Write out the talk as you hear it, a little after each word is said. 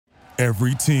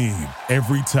Every team,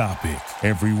 every topic,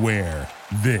 everywhere.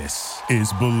 This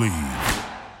is Believe.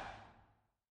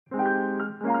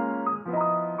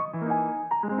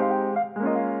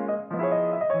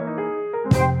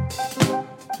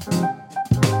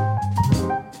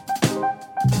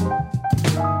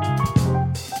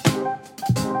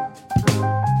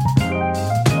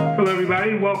 Hello,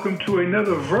 everybody. Welcome to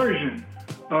another version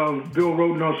of Bill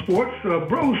Rhoden on Sports,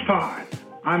 Bros Time.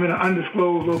 I'm in an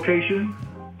undisclosed location,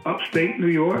 upstate New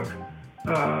York.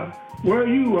 Where are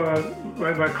you,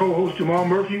 my co-host Jamal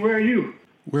Murphy? Where are you?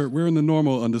 We're in the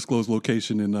normal undisclosed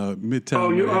location in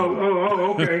Midtown.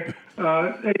 Okay.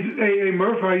 Hey,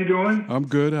 Murph, how you doing? I'm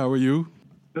good. How are you?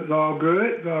 It's all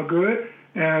good.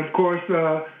 And of course,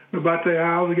 Nabate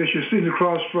Isles. I guess you're sitting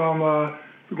across from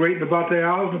the great Nabate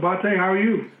Isles. Nabate, how are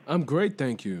you? I'm great,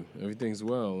 thank you. Everything's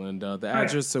well. And the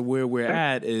address of where we're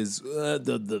at is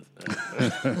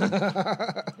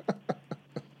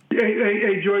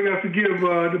Hey, Joy, got to forgive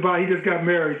Nabate. He just got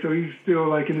married, so he's still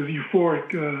like in his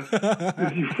euphoric.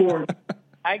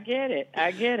 I get it.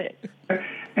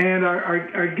 And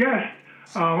our guest,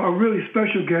 a really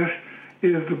special guest,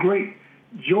 is the great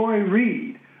Joy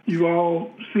Reid. You've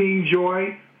all seen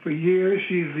Joy for years.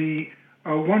 She's the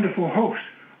wonderful host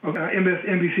of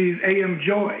MSNBC's AM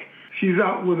Joy. She's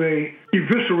out with a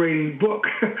eviscerating book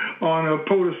on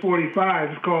POTUS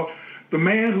 45. It's called The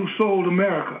Man Who Sold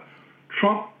America,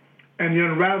 Trump and the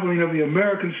Unraveling of the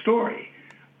American Story.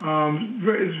 It's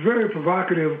a very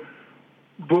provocative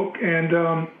book, and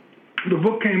the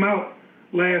book came out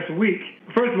last week.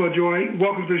 First of all, Joy,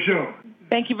 welcome to the show.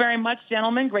 Thank you very much,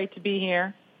 gentlemen. Great to be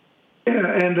here. Yeah,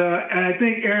 and I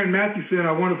think Aaron Mathewson,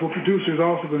 our wonderful producer, is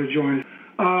also going to join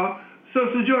us. So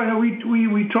Joy,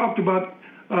 we talked about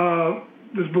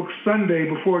this book Sunday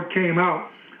before it came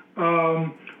out.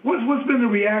 What's been the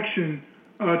reaction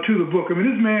to the book? I mean,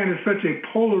 this man is such a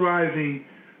polarizing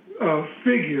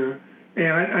figure,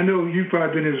 and I know you've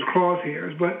probably been in his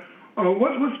crosshairs, but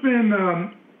what's been,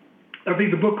 I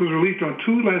think the book was released on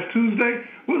last Tuesday.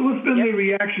 What's been the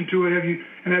reaction to it?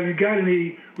 Have you got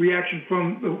any reaction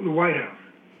from the White House?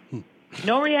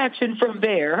 No reaction from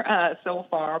there so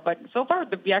far, but so far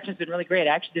the reaction's been really great.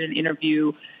 I actually did an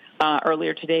interview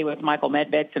earlier today with Michael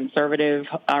Medved, conservative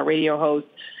radio host.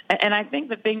 And I think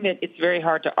the thing that it's very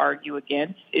hard to argue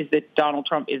against is that Donald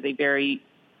Trump is a very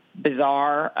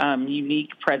bizarre,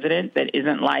 unique president that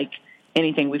isn't like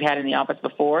anything we've had in the office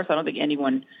before. So I don't think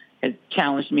anyone has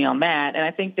challenged me on that. And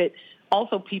I think that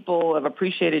also people have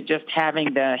appreciated just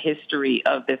having the history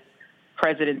of this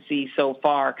presidency so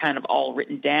far kind of all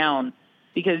written down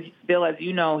because, Bill, as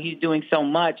you know, he's doing so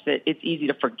much that it's easy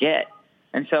to forget.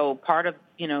 And so part of,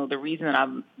 the reason that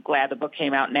I'm glad the book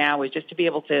came out now is just to be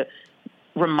able to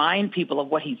remind people of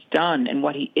what he's done and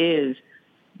what he is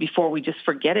before we just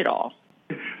forget it all.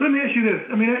 Let me ask you this.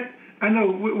 I mean, I know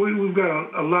we've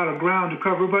got a lot of ground to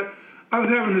cover, but I was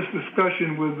having this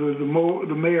discussion with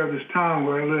the mayor of this town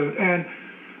where I live, and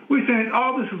we're saying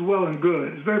all this is well and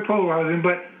good. It's very polarizing,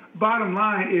 but bottom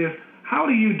line is, how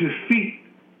do you defeat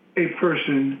a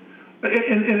person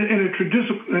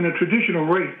in a traditional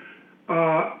race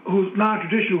who's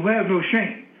non-traditional, who has no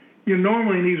shame?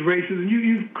 Normally in these races, and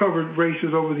you've covered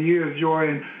races over the years, Joy,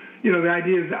 and the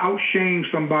idea is to outshame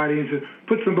somebody and to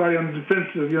put somebody on the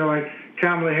defensive. Like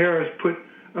Kamala Harris put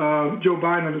Joe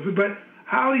Biden on the defensive. But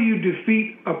how do you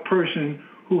defeat a person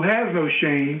who has no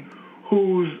shame,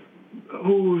 whose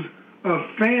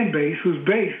fan base, whose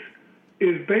base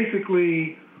is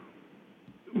basically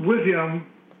with him,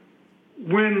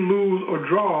 win, lose, or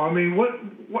draw? I mean,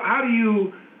 how do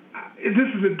you?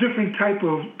 This is a different type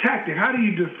of tactic. How do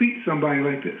you defeat somebody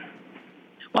like this?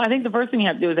 Well, I think the first thing you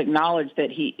have to do is acknowledge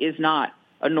that he is not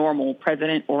a normal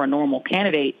president or a normal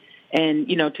candidate. And,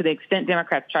 to the extent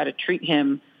Democrats try to treat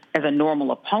him as a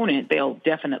normal opponent, they'll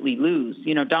definitely lose.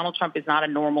 Donald Trump is not a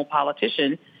normal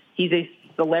politician. He's a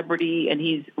celebrity, and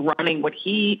he's running what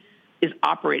he is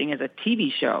operating as a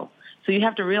TV show. So you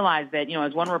have to realize that,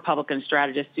 as one Republican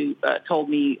strategist who told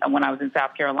me when I was in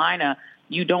South Carolina,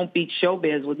 you don't beat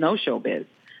showbiz with no showbiz.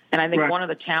 And I think one of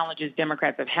the challenges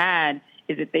Democrats have had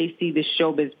is that they see this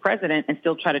showbiz president and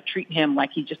still try to treat him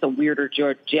like he's just a weirder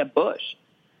Jeb Bush.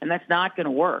 And that's not going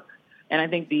to work. And I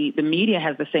think the media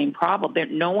has the same problem.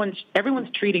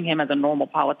 Everyone's treating him as a normal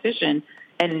politician.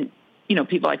 And,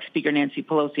 people like Speaker Nancy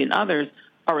Pelosi and others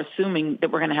are assuming that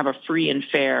we're going to have a free and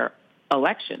fair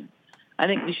election. I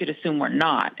think we should assume we're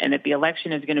not, and that the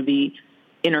election is going to be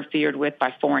interfered with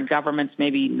by foreign governments,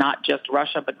 maybe not just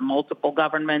Russia, but multiple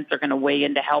governments are going to weigh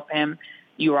in to help him.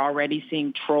 You're already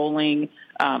seeing trolling,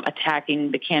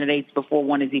 attacking the candidates before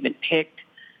one is even picked.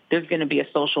 There's going to be a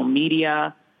social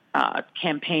media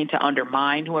campaign to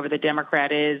undermine whoever the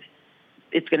Democrat is.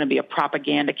 It's going to be a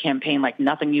propaganda campaign like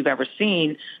nothing you've ever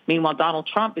seen. Meanwhile, Donald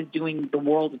Trump is doing the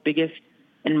world's biggest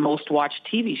and most watched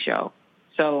TV show.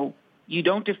 So you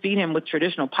don't defeat him with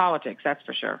traditional politics, that's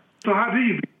for sure. So how do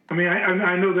you? I mean,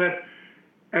 I know that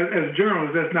as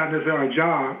journalists, that's not necessarily our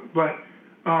job, but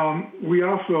we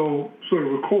also sort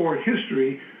of record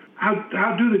history.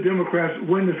 How do the Democrats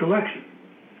win this election?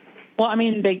 Well, I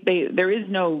mean, there is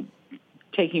no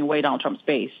taking away Donald Trump's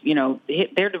base. You know,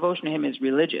 their devotion to him is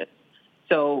religious.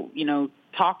 So, you know,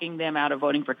 talking them out of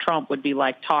voting for Trump would be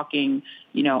like talking,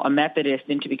 you know, a Methodist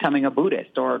into becoming a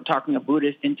Buddhist, or talking a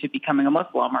Buddhist into becoming a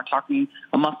Muslim, or talking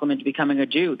a Muslim into becoming a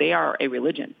Jew. They are a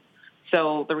religion.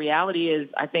 So the reality is,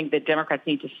 I think that Democrats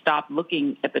need to stop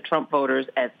looking at the Trump voters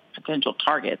as potential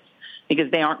targets,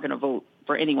 because they aren't going to vote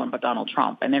for anyone but Donald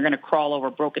Trump, and they're going to crawl over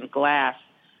broken glass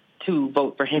to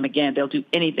vote for him again. They'll do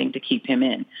anything to keep him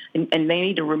in. And they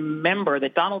need to remember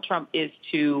that Donald Trump is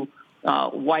to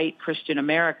white Christian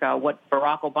America what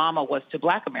Barack Obama was to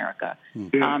black America.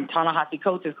 Ta-Nehisi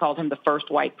Coates has called him the first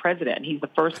white president. He's the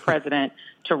first president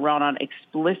to run on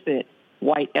explicit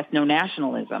white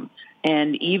ethno-nationalism.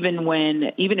 And even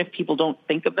if people don't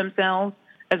think of themselves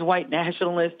as white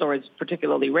nationalists or as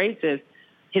particularly racist,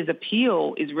 his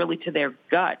appeal is really to their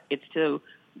gut. It's to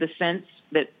the sense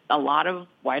that a lot of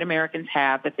white Americans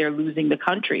have that they're losing the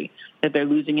country, that they're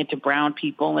losing it to brown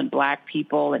people and black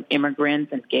people and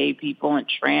immigrants and gay people and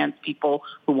trans people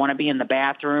who want to be in the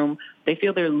bathroom. They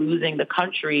feel they're losing the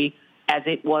country as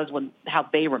it was how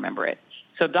they remember it.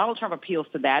 So Donald Trump appeals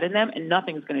to that in them, and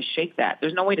nothing's going to shake that.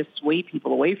 There's no way to sway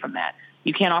people away from that.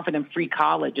 You can't offer them free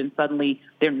college and suddenly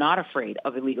they're not afraid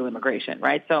of illegal immigration,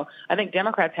 right? So I think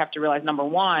Democrats have to realize, number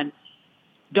one,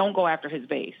 don't go after his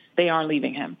base. They aren't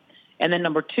leaving him. And then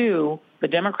number two, the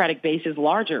Democratic base is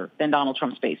larger than Donald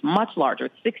Trump's base, much larger.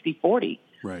 It's 60-40.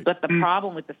 Right. But the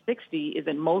problem with the 60 is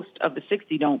that most of the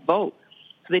 60 don't vote.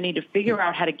 So they need to figure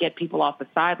out how to get people off the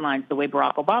sidelines the way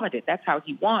Barack Obama did. That's how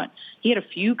he won. He had a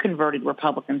few converted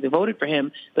Republicans who voted for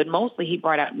him, but mostly he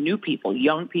brought out new people,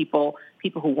 young people,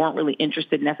 people who weren't really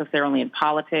interested necessarily in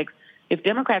politics. If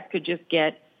Democrats could just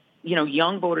get, you know,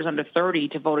 young voters under 30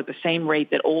 to vote at the same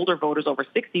rate that older voters over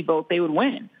 60 vote, they would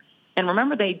win. And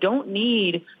remember, they don't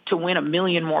need to win 1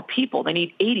 million more people. They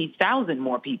need 80,000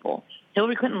 more people.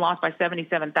 Hillary Clinton lost by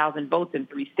 77,000 votes in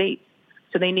 3 states.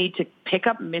 So they need to pick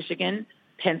up Michigan,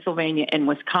 Pennsylvania, and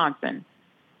Wisconsin,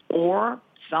 or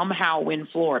somehow win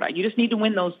Florida. You just need to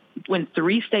win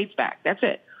 3 states back. That's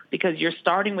it. Because you're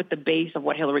starting with the base of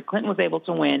what Hillary Clinton was able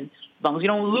to win, as long as you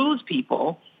don't lose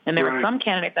people. And there are some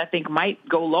candidates I think might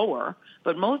go lower,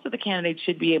 but most of the candidates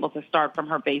should be able to start from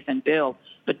her base and build.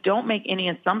 But don't make any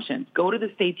assumptions. Go to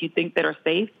the states you think that are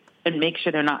safe and make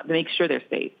sure they're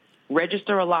safe.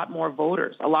 Register a lot more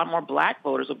voters. A lot more black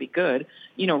voters will be good.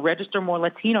 You know, register more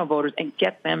Latino voters and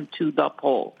get them to the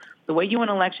polls. The way you win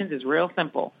elections is real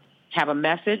simple. Have a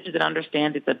message that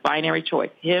understands it's a binary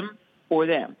choice, him or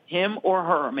them, him or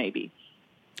her maybe.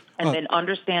 And then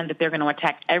understand that they're going to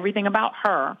attack everything about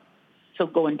her. So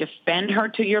go and defend her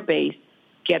to your base,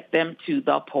 get them to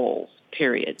the polls,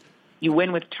 period. You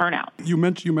win with turnout. You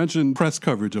mentioned press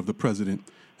coverage of the president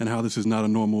and how this is not a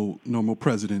normal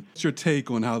president. What's your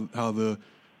take on how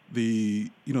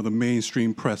the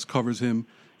mainstream press covers him?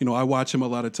 You know, I watch him a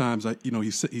lot of times.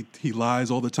 He lies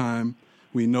all the time.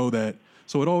 We know that.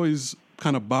 So it always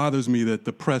kind of bothers me that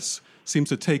the press seems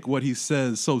to take what he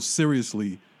says so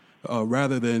seriously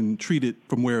rather than treat it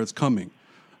from where it's coming.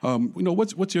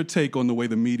 What's your take on the way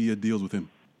the media deals with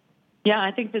him? Yeah,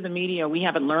 I think that the media, we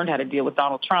haven't learned how to deal with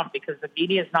Donald Trump because the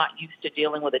media is not used to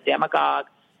dealing with a demagogue,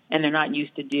 and they're not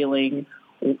used to dealing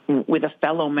with a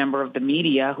fellow member of the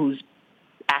media who's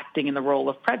acting in the role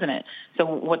of president. So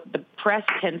what the press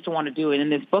tends to want to do, and in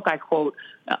this book I quote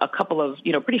a couple of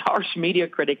pretty harsh media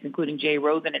critics, including Jay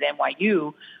Rosen at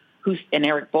NYU, and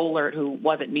Eric Boehlert, who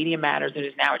was at Media Matters and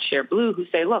is now at Share Blue, who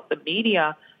say, look, the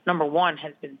media, number one,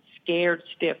 has been scared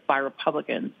stiff by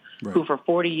Republicans who for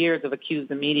 40 years have accused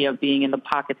the media of being in the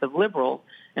pockets of liberals.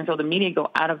 And so the media go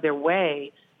out of their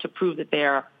way to prove that they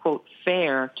are, quote,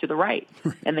 fair to the right.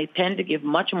 And they tend to give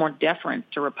much more deference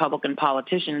to Republican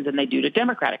politicians than they do to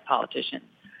Democratic politicians.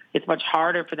 It's much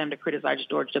harder for them to criticize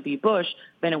George W. Bush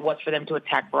than it was for them to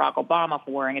attack Barack Obama for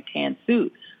wearing a tan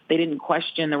suit. They didn't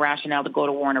question the rationale to go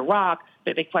to war in Iraq,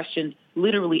 but they questioned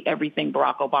literally everything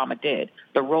Barack Obama did.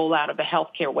 The rollout of the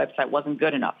healthcare website wasn't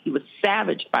good enough. He was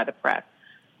savaged by the press.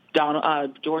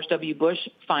 George W. Bush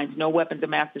finds no weapons of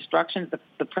mass destruction.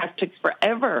 The press took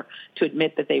forever to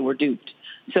admit that they were duped.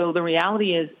 So the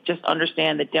reality is just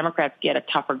understand that Democrats get a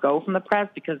tougher go from the press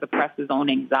because the press's own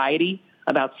anxiety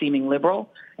about seeming liberal.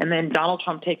 And then Donald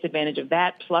Trump takes advantage of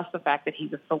that, plus the fact that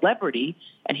he's a celebrity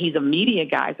and he's a media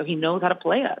guy, so he knows how to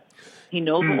play us. He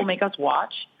knows what will make us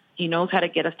watch. He knows how to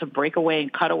get us to break away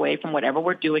and cut away from whatever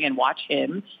we're doing and watch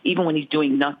him, even when he's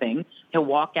doing nothing. He'll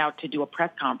walk out to do a press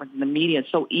conference, and the media is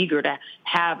so eager to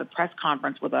have a press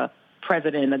conference with a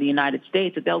president of the United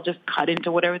States that they'll just cut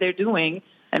into whatever they're doing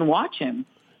and watch him.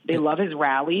 They love his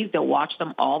rallies. They'll watch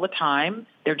them all the time.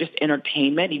 They're just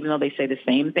entertainment, even though they say the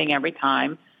same thing every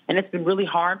time. And it's been really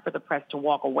hard for the press to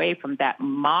walk away from that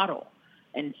model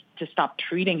and to stop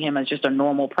treating him as just a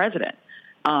normal president.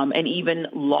 And even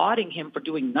lauding him for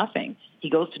doing nothing. He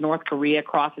goes to North Korea,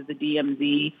 crosses the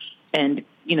DMZ, and,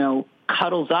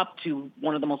 cuddles up to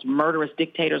one of the most murderous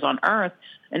dictators on earth.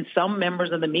 And some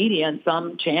members of the media and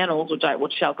some channels,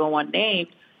 which shall go unnamed,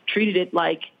 treated it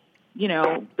like,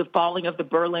 the falling of the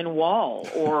Berlin Wall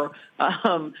or,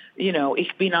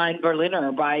 Ich bin ein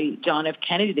Berliner by John F.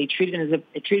 Kennedy. They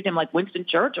treated him like Winston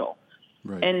Churchill.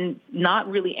 Right. And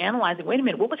not really analyzing, wait a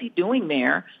minute, what was he doing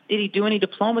there? Did he do any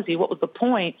diplomacy? What was the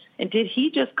point? And did he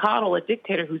just coddle a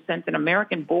dictator who sent an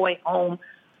American boy home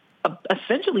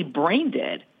essentially brain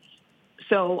dead?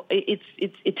 So it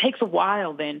takes a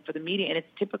while then for the media, and it's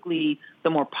typically the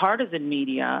more partisan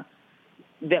media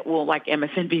that will, like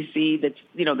MSNBC,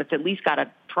 that's at least got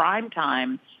a prime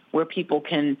time where people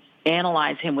can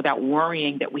analyze him without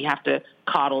worrying that we have to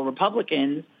coddle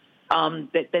Republicans.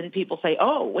 That then people say,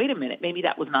 oh, wait a minute, maybe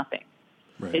that was nothing.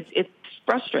 Right. It's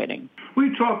frustrating.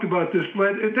 We talked about this,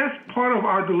 but that's part of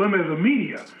our dilemma as a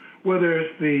media, whether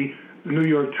it's the New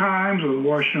York Times or the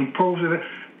Washington Post.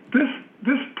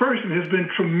 This person has been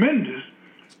tremendous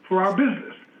for our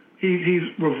business. He's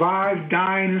revived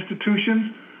dying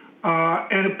institutions,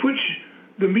 and it puts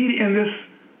the media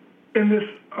in this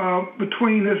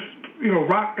between this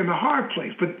rock and the hard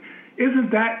place. But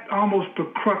isn't that almost the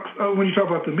crux when you talk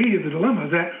about the media, the dilemma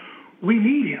is that we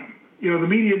need him. The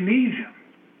media needs him.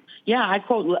 Yeah, I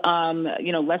quote, Les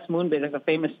Moonves. There's a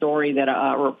famous story that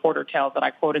a reporter tells that I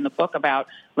quote in the book about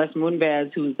Les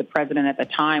Moonves, who was the president at the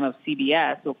time of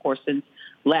CBS, who, of course, since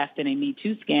left in a Me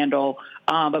Too scandal.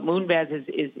 But Moonves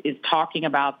is talking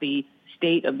about the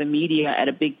state of the media at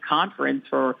a big conference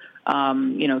for,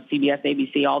 CBS,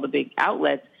 ABC, all the big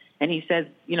outlets. And he says,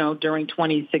 during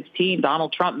 2016,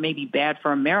 Donald Trump may be bad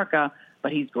for America,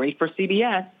 but he's great for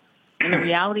CBS. And the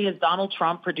reality is Donald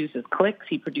Trump produces clicks,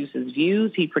 he produces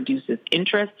views, he produces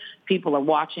interest. People are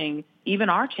watching even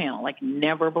our channel like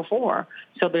never before.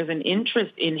 So there's an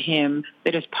interest in him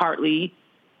that is partly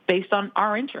based on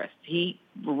our interest. He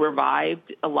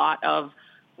revived a lot of,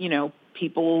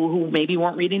 people who maybe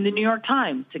weren't reading the New York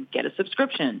Times to get a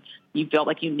subscription. You felt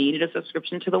like you needed a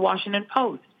subscription to the Washington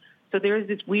Post. So there is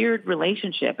this weird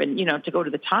relationship. And, to go to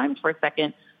the Times for a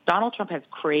second, Donald Trump has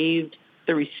craved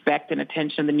the respect and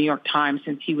attention of the New York Times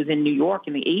since he was in New York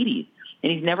in the 80s,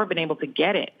 and he's never been able to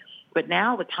get it. But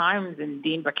now the Times and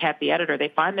Dean Burkett, the editor, they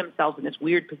find themselves in this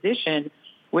weird position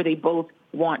where they both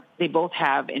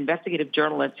have investigative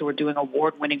journalists who are doing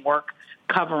award-winning work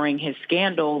covering his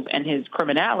scandals and his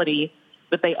criminality,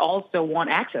 but they also want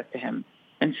access to him.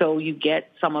 And so you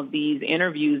get some of these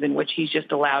interviews in which he's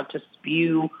just allowed to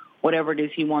spew whatever it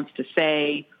is he wants to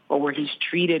say, or where he's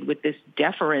treated with this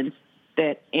deference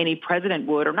that any president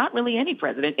would, or not really any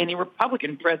president, any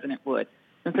Republican president would.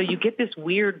 And so you get this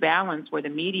weird balance where the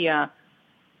media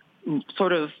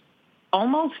sort of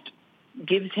almost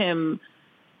gives him,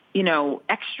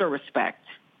 extra respect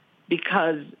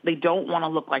because they don't want to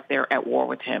look like they're at war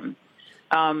with him.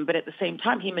 But at the same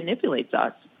time, he manipulates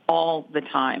us all the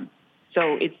time.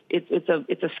 So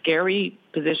it's a scary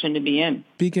position to be in.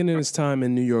 Speaking in his time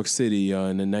in New York City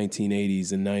in the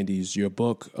 1980s and 90s, your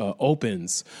book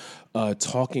opens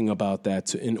talking about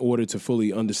that. In order to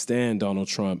fully understand Donald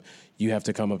Trump, you have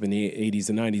to come up in the 80s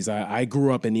and 90s. I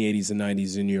grew up in the 80s and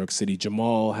 90s in New York City.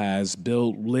 Jamal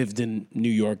lived in New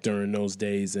York during those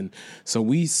days. And so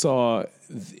we saw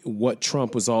what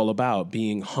Trump was all about,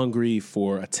 being hungry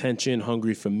for attention,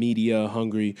 hungry for media,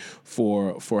 hungry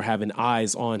for having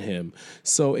eyes on him.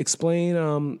 So explain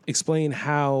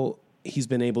how he's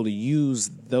been able to use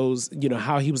those,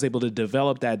 how he was able to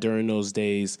develop that during those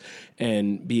days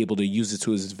and be able to use it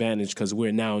to his advantage, because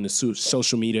we're now in the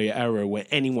social media era where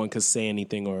anyone can say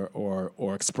anything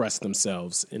or express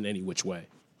themselves in any which way.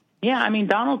 Yeah, I mean,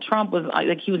 Donald Trump was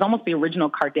he was almost the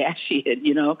original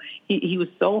Kardashian, He was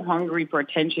so hungry for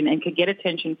attention and could get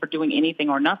attention for doing anything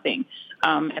or nothing.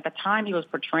 At the time, he was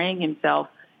portraying himself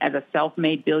as a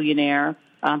self-made billionaire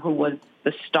who was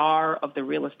the star of the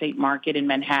real estate market in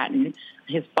Manhattan.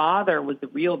 His father was the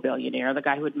real billionaire, the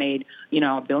guy who had made,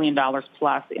 $1 billion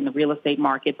plus in the real estate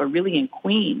market, but really in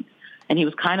Queens. And he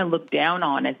was kind of looked down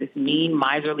on as this mean,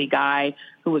 miserly guy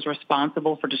who was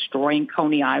responsible for destroying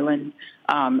Coney Island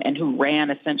and who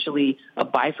ran essentially a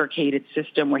bifurcated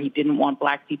system where he didn't want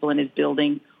black people in his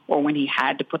building, or when he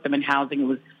had to put them in housing, it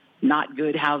was not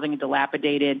good housing and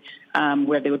dilapidated,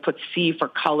 where they would put C for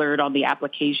colored on the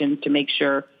applications to make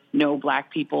sure no black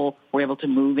people were able to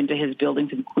move into his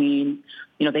buildings in Queens.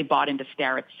 You know, they bought into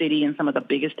Starrett City and some of the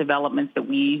biggest developments that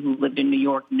we who lived in New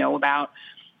York know about.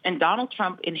 And Donald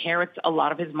Trump inherits a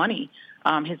lot of his money.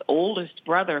 His oldest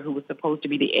brother, who was supposed to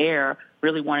be the heir,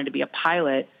 really wanted to be a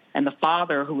pilot. And the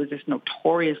father, who was this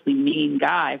notoriously mean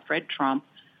guy, Fred Trump,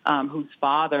 whose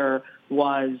father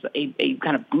was a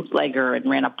kind of bootlegger and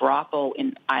ran a brothel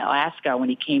in Alaska when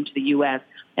he came to the U.S.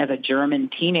 as a German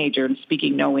teenager and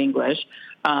speaking no English.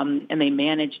 And they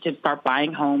managed to start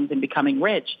buying homes and becoming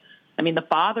rich. I mean, the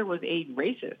father was a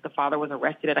racist. The father was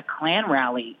arrested at a Klan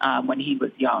rally when he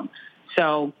was young.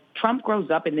 So Trump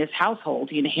grows up in this household.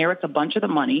 He inherits a bunch of the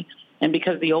money. And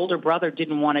because the older brother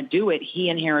didn't want to do it, he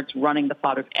inherits running the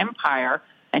father's empire,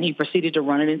 and he proceeded to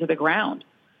run it into the ground.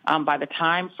 By the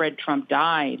time Fred Trump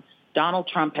died, Donald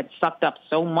Trump had sucked up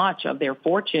so much of their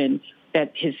fortune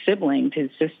that his siblings, his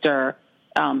sister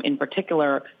in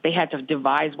particular, they had to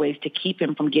devise ways to keep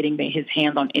him from getting his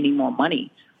hands on any more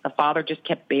money. The father just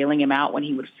kept bailing him out when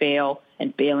he would fail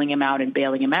and bailing him out and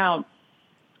bailing him out.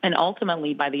 And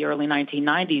ultimately, by the early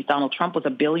 1990s, Donald Trump was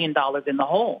 $1 billion in the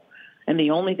hole. And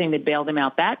the only thing that bailed him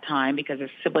out that time, because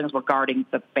his siblings were guarding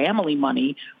the family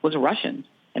money, was Russians.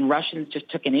 And Russians just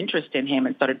took an interest in him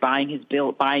and started buying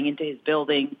into his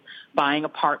buildings, buying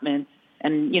apartments.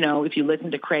 And, you know, if you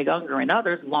listen to Craig Unger and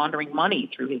others, laundering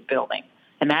money through his building.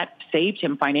 And that saved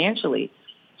him financially.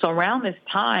 So around this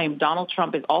time, Donald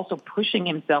Trump is also pushing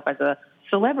himself as a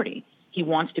celebrity. He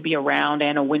wants to be around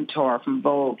Anna Wintour from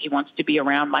Vogue. He wants to be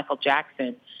around Michael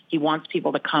Jackson. He wants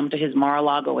people to come to his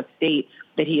Mar-a-Lago estate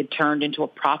that he had turned into a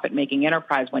profit-making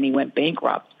enterprise when he went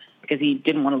bankrupt because he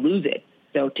didn't want to lose it.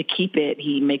 So to keep it,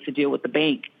 he makes a deal with the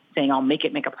bank saying, I'll make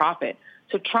a profit.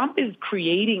 So Trump is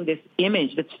creating this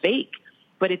image that's fake,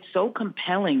 but it's so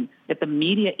compelling that the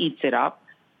media eats it up.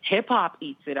 Hip-hop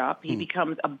eats it up. He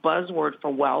becomes a buzzword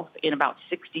for wealth in about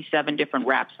 67 different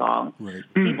rap songs. Right.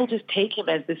 People just take him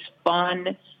as this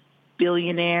fun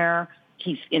billionaire.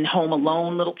 He's in Home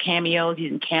Alone, little cameos.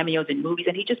 He's in cameos in movies,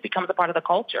 and he just becomes a part of the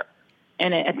culture.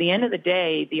 And at the end of the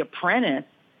day, The Apprentice,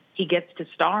 he gets to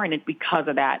star in it because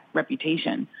of that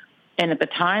reputation. And at the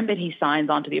time that he signs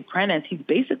on to The Apprentice, he's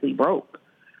basically broke.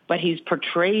 But he's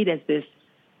portrayed as this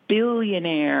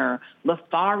billionaire,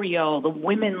 Lothario, the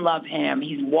women love him.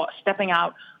 He's stepping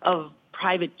out of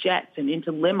private jets and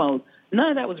into limos. None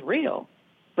of that was real.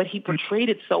 But he portrayed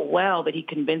it so well that he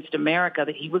convinced America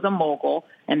that he was a mogul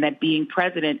and that being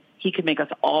president, he could make us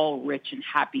all rich and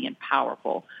happy and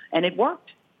powerful. And it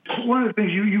worked. One of the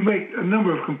things you make a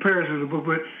number of comparisons in the book,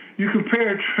 but you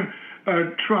compare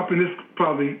Trump, and this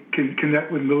probably can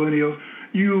connect with millennials.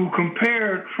 You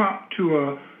compare Trump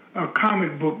to a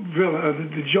comic book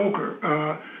villain, the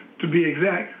Joker, to be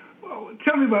exact.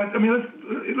 Tell me about. I mean,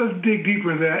 let's dig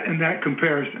deeper in that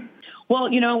comparison.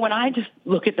 Well, you know, when I just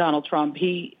look at Donald Trump,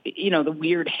 he, you know, the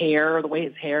weird hair, the way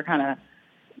his hair kind of,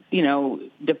 you know,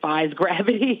 defies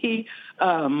gravity,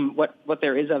 what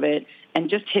there is of it, and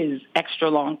just his extra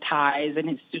long ties and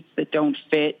his suits that don't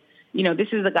fit. You know, this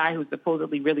is a guy who's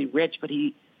supposedly really rich, but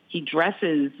he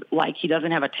dresses like he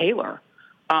doesn't have a tailor.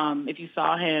 If you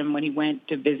saw him when he went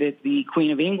to visit the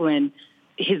Queen of England,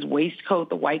 his waistcoat,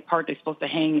 the white part that's supposed to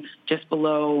hang just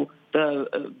below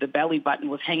the belly button,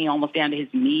 was hanging almost down to his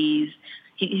knees.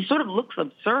 He sort of looks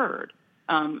absurd.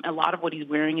 A lot of what he's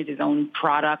wearing is his own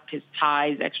product. His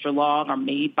ties, extra long, are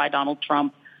made by Donald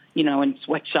Trump, you know, in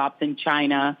sweatshops in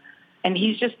China. And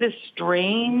he's just this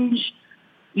strange,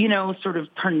 you know, sort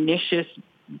of pernicious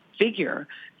figure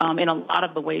in a lot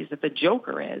of the ways that the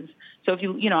Joker is. So if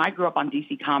you know, I grew up on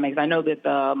DC Comics. I know that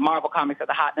the Marvel comics are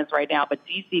the hotness right now, but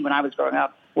DC, when I was growing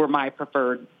up, were my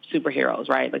preferred superheroes,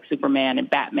 right? Like Superman and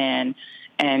Batman.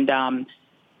 And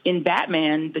in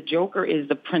Batman, the Joker is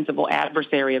the principal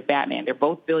adversary of Batman. They're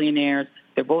both billionaires.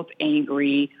 They're both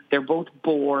angry. They're both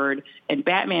bored. And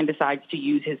Batman decides to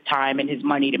use his time and his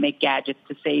money to make gadgets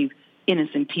to save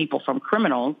innocent people from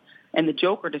criminals. And the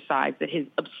Joker decides that his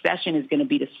obsession is going to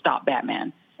be to stop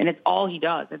Batman. And it's all he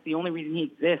does. That's the only reason he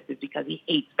exists, is because he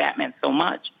hates Batman so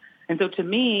much. And so to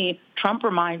me, Trump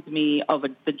reminds me of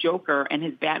the Joker, and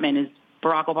his Batman is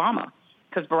Barack Obama,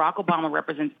 because Barack Obama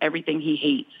represents everything he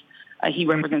hates. He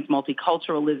represents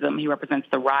multiculturalism. He represents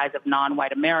the rise of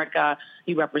non-white America.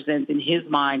 He represents, in his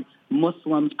mind,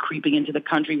 Muslims creeping into the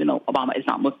country, even though Obama is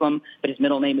not Muslim, but his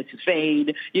middle name is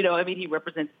Hussein. You know, I mean, he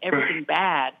represents everything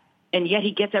bad And yet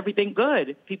he gets everything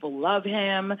good. People love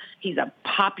him. He's a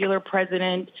popular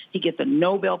president. He gets a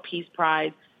Nobel Peace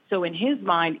Prize. So in his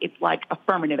mind, it's like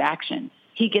affirmative action.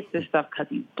 He gets this stuff because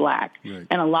he's black. Right.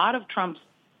 And a lot of Trump's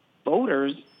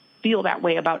voters feel that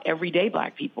way about everyday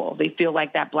black people. They feel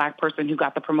like that black person who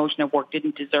got the promotion at work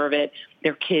didn't deserve it.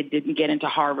 Their kid didn't get into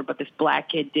Harvard, but this black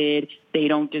kid did. They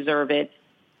don't deserve it.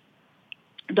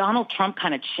 Donald Trump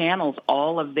kind of channels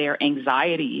all of their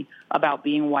anxiety about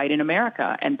being white in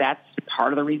America, and that's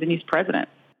part of the reason he's president.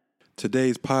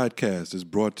 Today's podcast is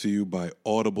brought to you by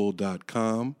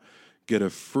Audible.com. Get a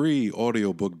free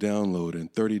audiobook download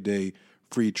and 30-day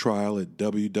free trial at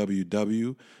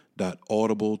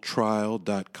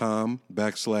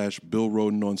www.audibletrial.com/Bill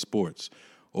Rhoden on Sports.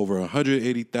 Over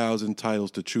 180,000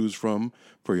 titles to choose from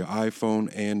for your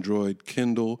iPhone, Android,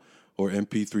 Kindle, or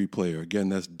MP3 player. Again,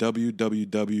 that's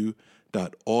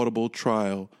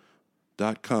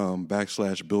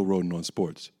www.audibletrial.com/Bill Rhoden on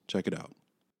Sports. Check it out.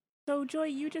 So, Joy,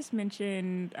 you just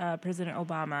mentioned President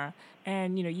Obama,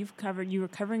 and you were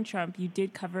covering Trump. You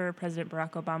did cover President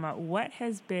Barack Obama. What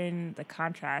has been the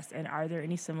contrast, and are there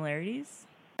any similarities?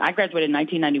 I graduated in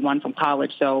 1991 from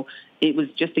college, so it was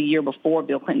just a year before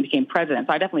Bill Clinton became president.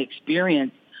 So I definitely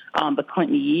experienced the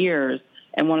Clinton years,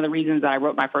 and one of the reasons I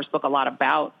wrote my first book a lot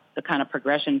about the kind of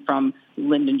progression from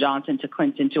Lyndon Johnson to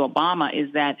Clinton to Obama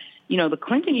is that, the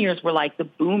Clinton years were like the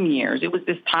boom years. It was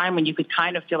this time when you could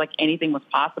kind of feel like anything was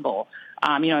possible.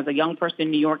 As a young person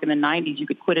in New York in the 90s, you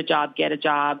could quit a job, get a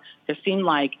job. There seemed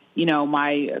like,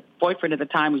 my boyfriend at the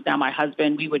time, who's now my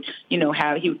husband, we would, he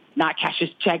would not cash his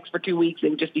checks for 2 weeks. They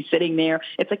would just be sitting there.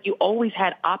 It's like you always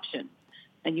had options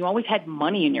and you always had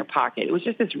money in your pocket. It was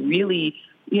just this really,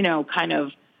 kind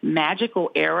of magical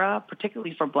era,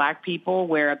 particularly for black people,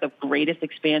 where the greatest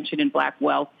expansion in black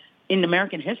wealth in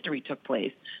American history took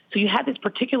place. So you had this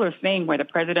particular thing where the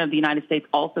president of the United States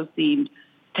also seemed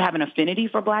to have an affinity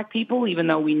for black people, even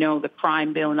though we know the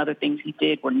crime bill and other things he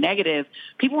did were negative.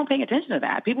 People weren't paying attention to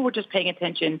that. People were just paying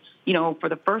attention, for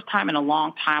the first time in a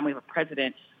long time, we have a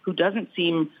president who doesn't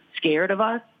seem scared of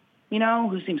us,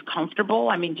 who seems comfortable.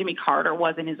 I mean, Jimmy Carter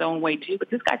was in his own way too, but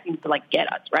this guy seems to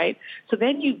get us, right? So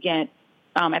then you get,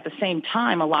 at the same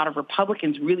time, a lot of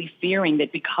Republicans really fearing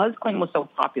that because Clinton was so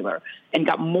popular and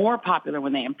got more popular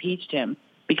when they impeached him,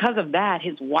 because of that,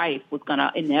 his wife was going to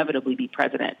inevitably be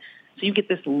president. So you get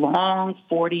this long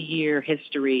 40-year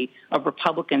history of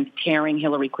Republicans tearing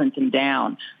Hillary Clinton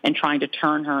down and trying to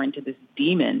turn her into this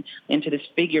demon, into this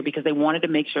figure, because they wanted to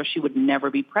make sure she would never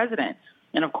be president.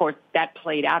 And, of course, that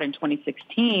played out in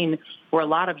 2016, where a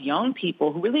lot of young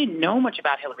people who really didn't know much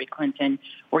about Hillary Clinton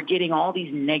were getting all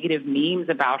these negative memes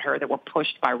about her that were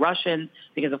pushed by Russians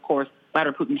because, of course,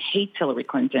 Vladimir Putin hates Hillary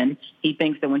Clinton. He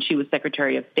thinks that when she was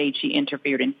Secretary of State, she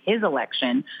interfered in his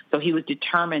election. So he was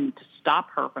determined to stop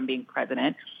her from being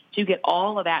president. So you get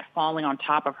all of that falling on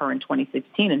top of her in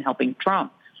 2016 and helping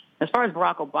Trump. As far as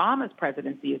Barack Obama's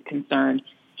presidency is concerned,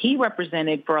 he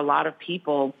represented for a lot of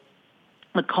people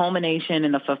the culmination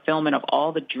and the fulfillment of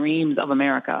all the dreams of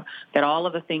America, that all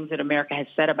of the things that America has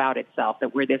said about itself,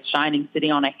 that we're this shining city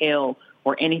on a hill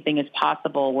where anything is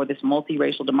possible, we're this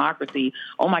multiracial democracy.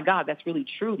 Oh, my God, that's really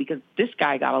true because this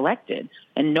guy got elected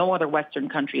and no other Western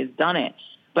country has done it.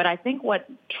 But I think what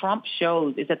Trump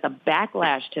shows is that the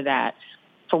backlash to that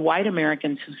for white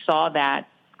Americans who saw that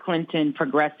Clinton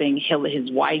progressing,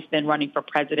 his wife then running for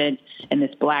president, and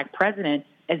this black president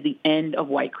as the end of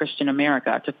white Christian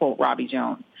America, to quote Robbie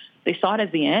Jones. They saw it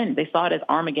as the end. They saw it as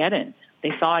Armageddon.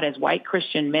 They saw it as white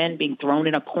Christian men being thrown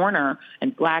in a corner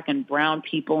and black and brown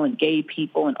people and gay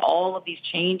people and all of these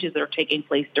changes that are taking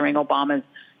place during Obama's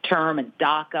term and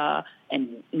DACA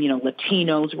and,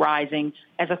 Latinos rising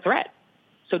as a threat.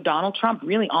 So Donald Trump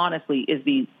really honestly is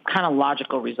the kind of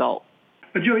logical result.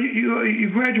 Joe, you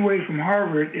graduated from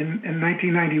Harvard in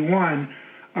 1991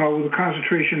 with a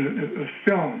concentration of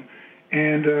film.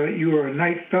 And you were a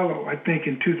Knight Fellow, I think,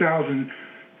 in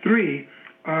 2003.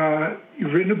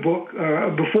 You've written a book.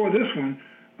 Before this one,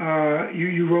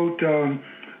 you wrote a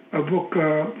book,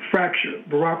 Fracture,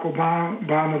 Barack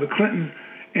Obama, the Clintons,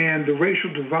 and the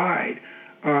Racial Divide.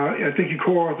 I think you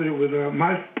co-authored it with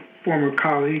my former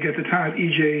colleague at the time,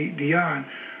 E.J. Dionne.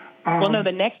 Well, no,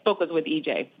 the next book was with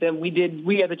E.J.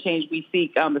 We Are the Change We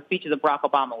Seek. The Speeches of Barack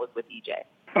Obama was with E.J.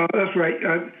 That's right.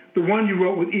 The one you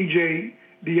wrote with E.J.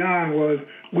 Dionne was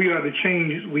We Are the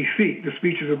Change We Seek, the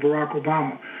Speeches of Barack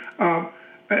Obama.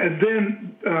 And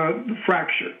then the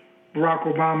Fracture, Barack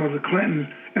Obama, the Clintons,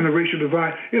 and the Racial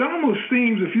Divide. It almost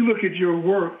seems, if you look at your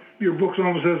work, your books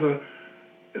almost as a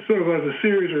sort of as a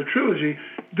series or a trilogy.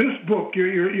 This book,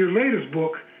 your latest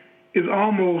book, is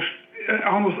almost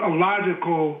a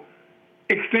logical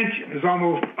extension. It's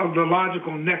almost the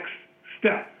logical next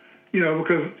step,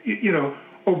 because,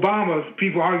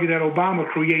 people argue that Obama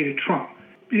created Trump.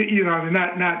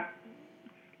 Not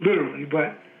literally,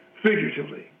 but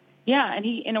figuratively. Yeah, and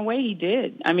in a way he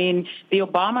did. I mean, the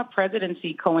Obama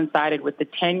presidency coincided with the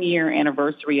 10-year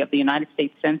anniversary of the United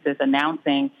States Census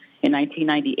announcing in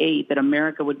 1998 that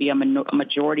America would be a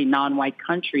majority non-white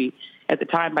country at the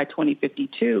time by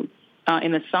 2052.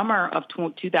 In the summer of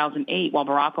 2008, while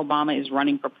Barack Obama is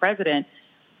running for president,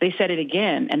 they said it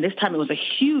again, and this time it was a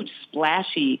huge,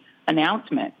 splashy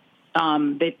announcement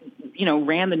that,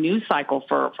 ran the news cycle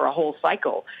for a whole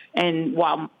cycle. And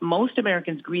while most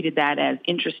Americans greeted that as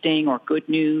interesting or good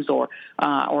news or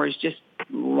as just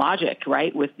logic,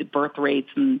 right, with the birth rates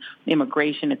and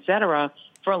immigration, et cetera,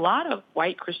 for a lot of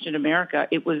white Christian America,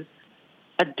 it was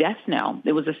a death knell.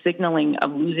 It was a signaling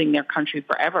of losing their country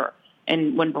forever.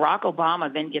 And when Barack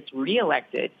Obama then gets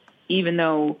reelected, even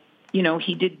though,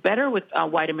 he did better with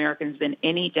white Americans than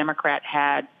any Democrat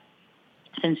had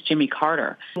since Jimmy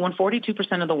Carter. He won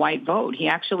 42% of the white vote. He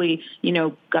actually,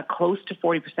 got close to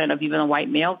 40% of even the white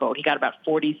male vote. He got about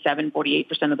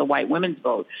 48% of the white women's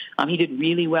vote. He did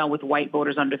really well with white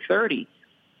voters under 30.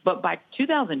 But by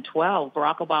 2012,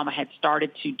 Barack Obama had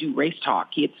started to do race talk.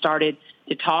 He had started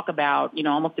to talk about,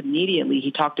 almost immediately,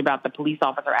 he talked about the police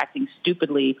officer acting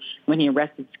stupidly when he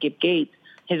arrested Skip Gates.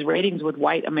 His ratings with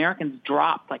white Americans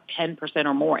dropped like 10%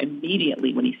 or more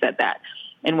immediately when he said that.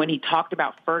 And when he talked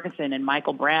about Ferguson and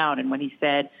Michael Brown, and when he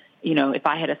said, if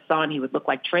I had a son, he would look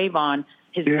like Trayvon,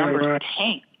 his numbers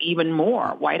tanked even more.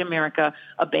 White America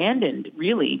abandoned,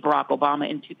 really, Barack Obama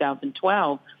in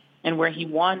 2012, and where he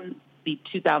won the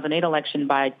 2008 election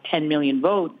by 10 million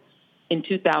votes in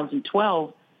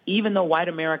 2012, even though white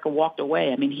America walked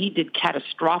away. I mean, he did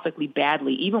catastrophically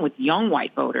badly, even with young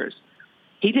white voters.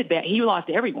 He did bad. He lost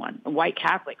everyone, white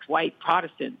Catholics, white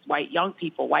Protestants, white young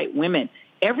people, white women.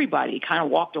 Everybody kind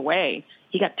of walked away.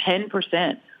 He got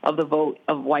 10% of the vote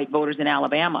of white voters in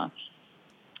Alabama,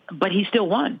 but he still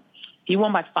won. He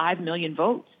won by 5 million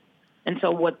votes. And so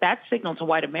what that signaled to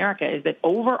white America is that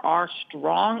over our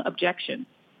strong objection,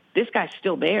 this guy's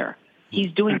still there.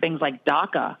 He's doing things like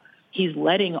DACA. He's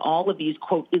letting all of these,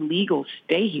 quote, illegals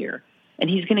stay here, and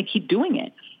he's going to keep doing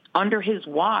it. Under his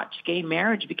watch, gay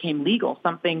marriage became legal,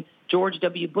 something George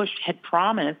W. Bush had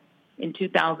promised in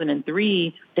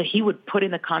 2003 that he would put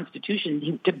in the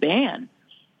Constitution to ban.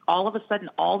 All of a sudden,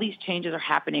 all these changes are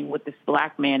happening with this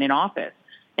black man in office.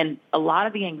 And a lot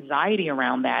of the anxiety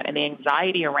around that and the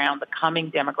anxiety around the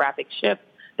coming demographic shift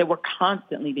that were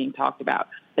constantly being talked about.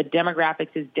 The demographics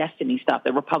is destiny stuff,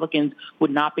 that Republicans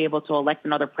would not be able to elect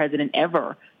another president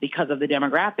ever because of the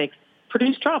demographics,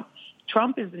 produced Trump.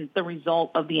 Trump is the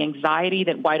result of the anxiety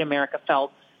that white America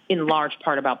felt in large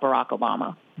part about Barack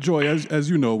Obama. Joy, as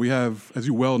you know, as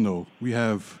you well know, we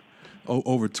have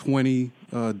over 20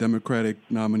 Democratic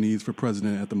nominees for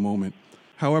president at the moment.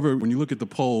 However, when you look at the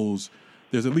polls,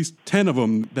 there's at least 10 of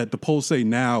them that the polls say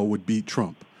now would beat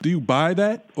Trump. Do you buy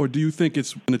that, or do you think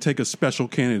it's going to take a special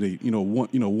candidate,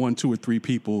 one, two, or three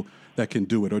people that can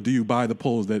do it, or do you buy the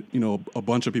polls that a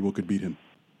bunch of people could beat him?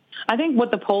 I think what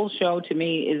the polls show to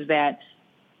me is that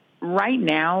right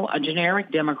now a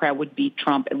generic Democrat would beat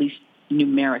Trump, at least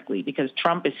numerically, because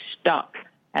Trump is stuck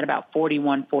at about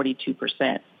 41,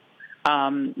 42%.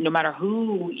 No matter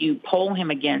who you poll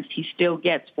him against, he still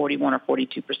gets 41 or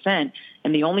 42%.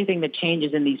 And the only thing that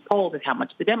changes in these polls is how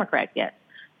much the Democrat gets.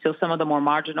 So some of the more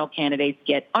marginal candidates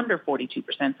get under 42%,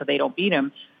 so they don't beat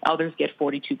him. Others get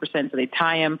 42%, so they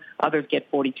tie him. Others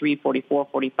get 43, 44,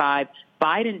 45.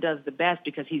 Biden does the best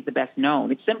because he's the best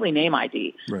known. It's simply name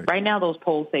ID. Right now, those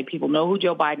polls say people know who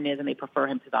Joe Biden is and they prefer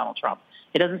him to Donald Trump.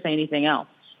 It doesn't say anything else.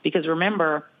 Because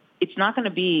remember, it's not going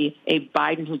to be a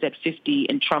Biden who's at 50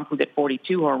 and Trump who's at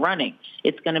 42 who are running.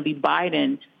 It's going to be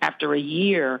Biden after a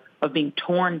year of being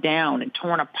torn down and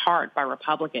torn apart by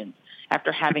Republicans,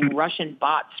 after having Russian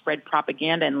bots spread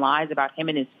propaganda and lies about him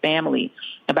and his family,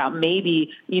 about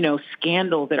maybe,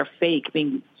 scandals that are fake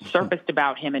being surfaced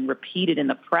about him and repeated in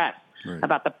the press,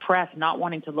 about the press not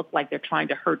wanting to look like they're trying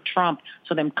to hurt Trump,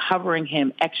 so them covering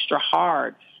him extra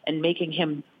hard and making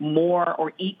him more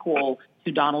or equal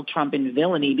to Donald Trump in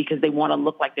villainy because they want to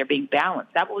look like they're being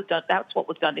balanced. That's what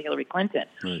was done to Hillary Clinton.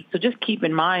 So just keep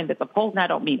in mind that the polls now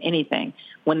don't mean anything.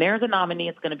 When there's a nominee,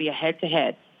 it's going to be a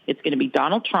head-to-head. It's going to be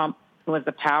Donald Trump, who has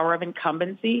the power of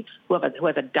incumbency, who has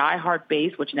a diehard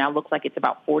base, which now looks like it's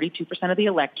about 42% of the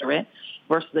electorate,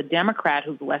 versus a Democrat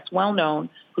who's less well-known,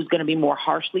 who's going to be more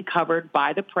harshly covered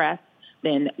by the press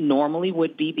than normally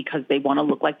would be because they want to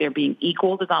look like they're being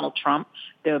equal to Donald Trump.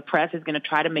 The press is going to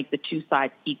try to make the two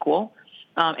sides equal.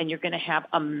 and you're going to have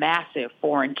a massive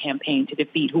foreign campaign to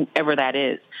defeat whoever that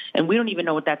is. And we don't even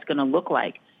know what that's going to look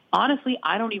like. Honestly,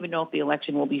 I don't even know if the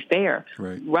election will be fair.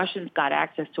 Right. Russians got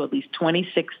access to at least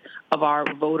 26 of our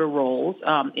voter rolls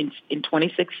in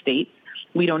 26 states.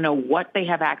 We don't know what they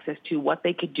have access to, what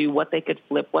they could do, what they could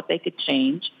flip, what they could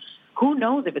change. Who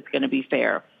knows if it's going to be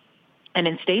fair? And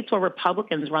in states where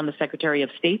Republicans run the Secretary of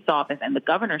State's office and the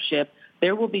governorship,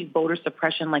 there will be voter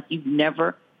suppression like you've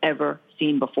never, ever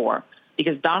seen before.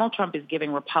 Because Donald Trump is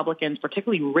giving Republicans,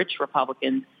 particularly rich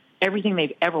Republicans, everything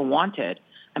they've ever wanted.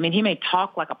 I mean, he may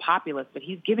talk like a populist, but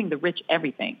he's giving the rich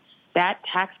everything. That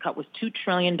tax cut was $2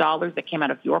 trillion that came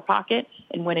out of your pocket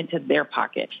and went into their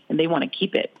pocket, and they want to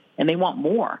keep it, and they want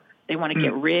more. They want to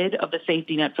get rid of the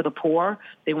safety net for the poor.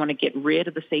 They want to get rid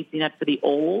of the safety net for the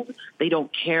old. They don't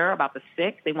care about the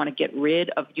sick. They want to get rid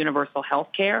of universal health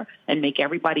care and make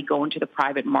everybody go into the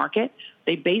private market.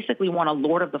 They basically want a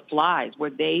Lord of the Flies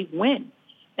where they win.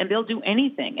 And they'll do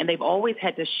anything. And they've always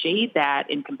had to shade that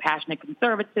in compassionate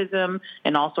conservatism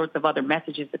and all sorts of other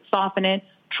messages that soften it.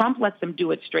 Trump lets them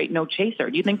do it straight, no chaser.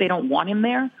 Do you think they don't want him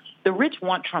there? The rich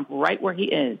want Trump right where he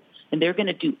is, and they're going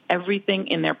to do everything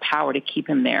in their power to keep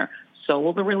him there. So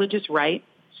will the religious right.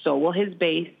 So will his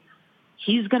base.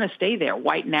 He's going to stay there.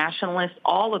 White nationalists,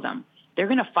 all of them. They're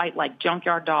going to fight like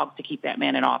junkyard dogs to keep that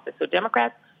man in office. So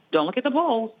Democrats, don't look at the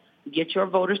polls. Get your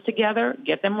voters together,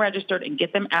 get them registered, and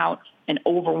get them out and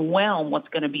overwhelm what's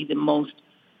going to be the most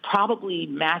probably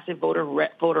massive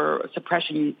voter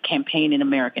suppression campaign in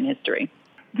American history.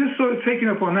 Just sort of taking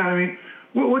up on that, I mean,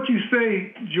 what you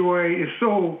say, Joy, is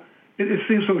so, it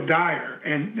seems so dire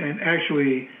and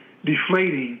actually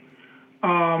deflating.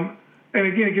 And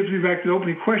again, it gets me back to the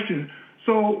opening question.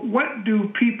 So what do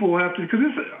people have to, because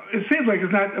it seems like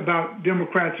it's not about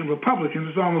Democrats and Republicans,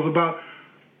 it's almost about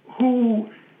who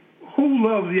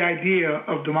loves the idea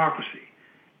of democracy.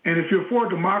 And if you're for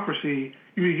democracy,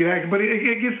 you need to get active. But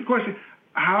it gets the question,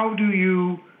 how do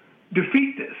you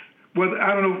defeat this? Whether,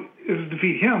 I don't know if it's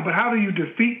defeat him, but how do you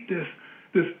defeat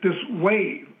this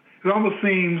wave? It almost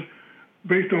seems,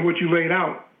 based on what you laid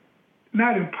out,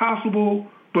 not impossible,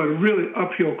 but a really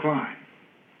uphill climb.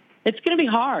 It's going to be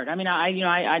hard. I mean,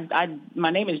 my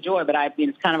name is Joy, but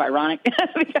it's kind of ironic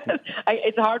because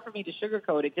it's hard for me to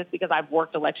sugarcoat it just because I've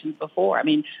worked elections before. I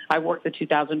mean, I worked the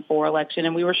 2004 election,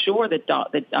 and we were sure that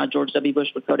George W. Bush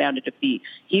would go down to defeat.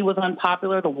 He was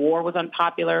unpopular. The war was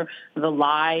unpopular. The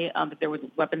lie that there was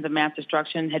weapons of mass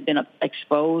destruction had been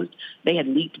exposed. They had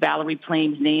leaked Valerie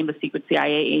Plame's name, the secret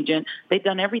CIA agent. They'd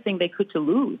done everything they could to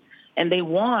lose, and they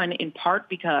won in part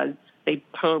because they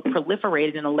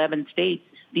proliferated in 11 states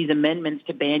these amendments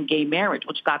to ban gay marriage,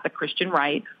 which got the Christian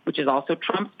right, which is also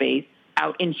Trump's base,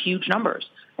 out in huge numbers.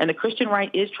 And the Christian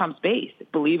right is Trump's base,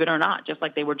 believe it or not, just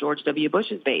like they were George W.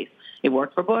 Bush's base. It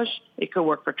worked for Bush. It could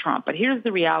work for Trump. But here's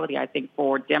the reality, I think,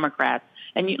 for Democrats.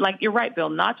 And you're right, Bill,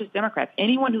 not just Democrats.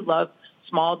 Anyone who loves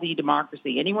small d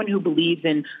democracy, anyone who believes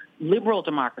in liberal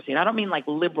democracy, and I don't mean like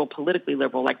liberal, politically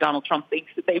liberal, like Donald Trump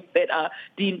thinks that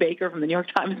Dean Baker from the New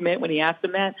York Times meant when he asked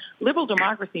him that. Liberal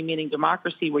democracy meaning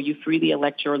democracy where you freely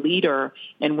elect your leader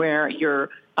and where your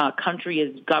country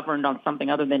is governed on something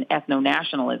other than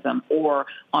ethno-nationalism or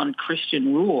on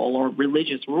Christian rule or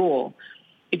religious rule.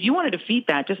 If you want to defeat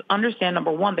that, just understand,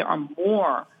 number one, there are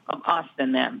more of us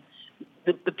than them.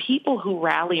 The people who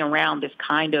rally around this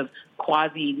kind of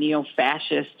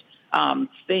quasi-neo-fascist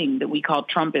thing that we call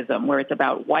Trumpism, where it's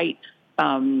about white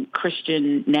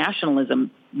Christian nationalism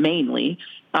mainly,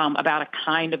 about a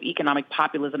kind of economic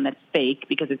populism that's fake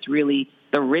because it's really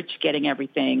the rich getting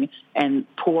everything and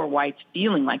poor whites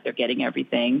feeling like they're getting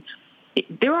everything.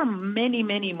 There are many,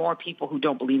 many more people who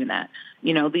don't believe in that.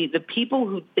 You know, the people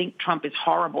who think Trump is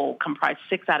horrible comprise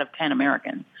 6 out of 10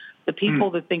 Americans. The people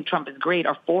that think Trump is great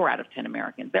are 4 out of 10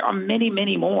 Americans. There are many,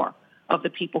 many more of the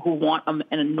people who want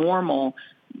a normal,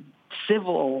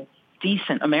 civil,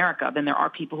 decent America than there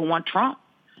are people who want Trump.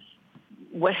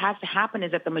 What has to happen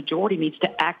is that the majority needs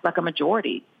to act like a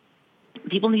majority.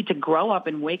 People need to grow up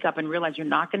and wake up and realize you're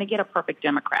not going to get a perfect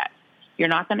Democrat. You're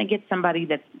not going to get somebody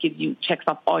that checks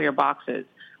off all your boxes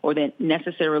or that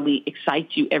necessarily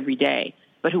excites you every day.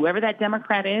 But whoever that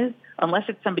Democrat is, unless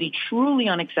it's somebody truly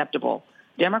unacceptable,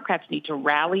 Democrats need to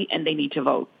rally and they need to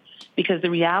vote. Because the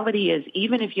reality is,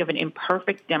 even if you have an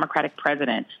imperfect Democratic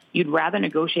president, you'd rather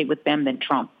negotiate with them than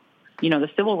Trump. You know, the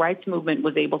civil rights movement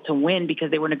was able to win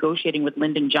because they were negotiating with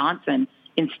Lyndon Johnson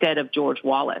instead of George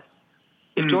Wallace.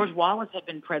 If George Wallace had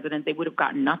been president, they would have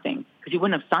gotten nothing because he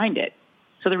wouldn't have signed it.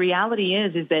 So the reality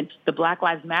is that the Black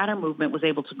Lives Matter movement was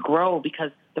able to grow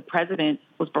because the president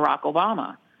was Barack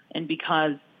Obama and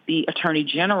because the attorney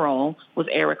general was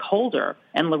Eric Holder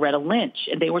and Loretta Lynch,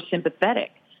 and they were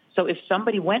sympathetic. So if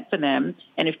somebody went for them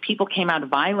and if people came out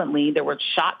violently, there were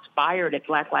shots fired at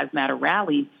Black Lives Matter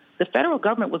rallies, the federal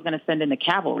government was going to send in the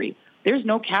cavalry. There's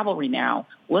no cavalry now.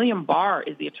 William Barr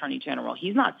is the attorney general.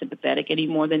 He's not sympathetic any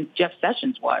more than Jeff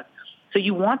Sessions was. So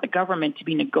you want the government to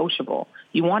be negotiable.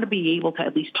 You want to be able to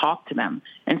at least talk to them.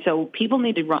 And so people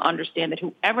need to understand that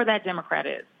whoever that Democrat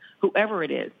is, whoever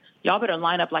it is, y'all better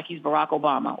line up like he's Barack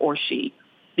Obama or she,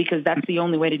 because that's the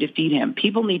only way to defeat him.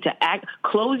 People need to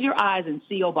close your eyes and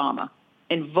see Obama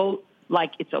and vote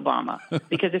like it's Obama.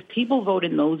 Because if people vote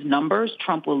in those numbers,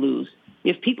 Trump will lose.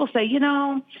 If people say,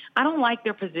 I don't like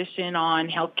their position on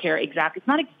health care exactly, it's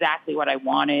not exactly what I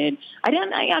wanted. I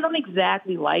don't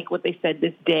exactly like what they said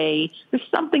this day. There's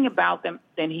something about them,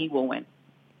 then he will win.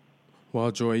 Well,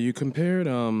 Joy, you compared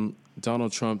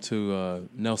Donald Trump to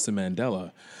Nelson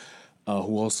Mandela,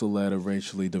 who also led a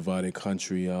racially divided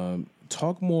country.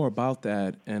 Talk more about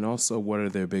that, and also what are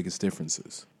their biggest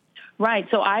differences? Right.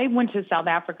 So I went to South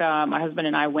Africa. My husband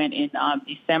and I went in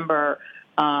December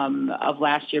of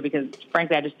last year because,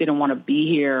 frankly, I just didn't want to be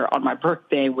here on my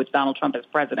birthday with Donald Trump as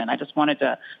president. I just wanted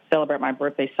to celebrate my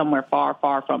birthday somewhere far,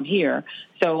 far from here.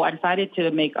 So I decided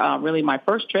to make really my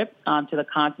first trip to the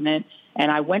continent. And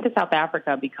I went to South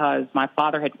Africa because my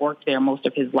father had worked there most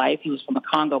of his life. He was from the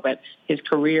Congo, but his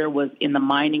career was in the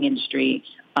mining industry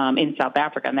in South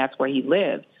Africa, and that's where he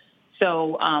lived.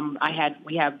 So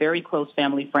we have very close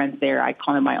family friends there. I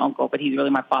call him my uncle, but he's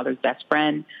really my father's best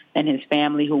friend, and his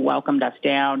family who welcomed us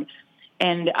down.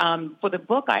 And for the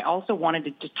book, I also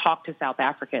wanted to talk to South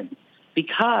Africans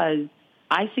because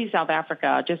I see South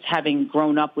Africa, just having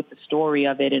grown up with the story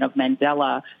of it and of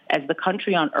Mandela, as the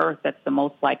country on earth that's the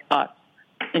most like us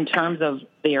in terms of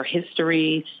their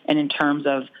history and in terms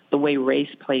of the way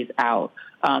race plays out.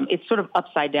 It's sort of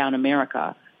upside down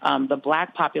America. The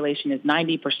black population is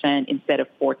 90% instead of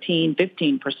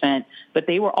 15%, but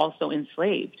they were also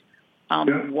enslaved.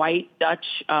 White Dutch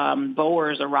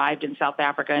Boers arrived in South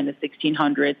Africa in the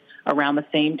 1600s around the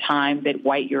same time that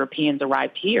white Europeans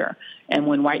arrived here. And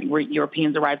when white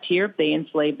Europeans arrived here, they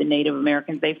enslaved the Native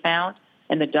Americans they found,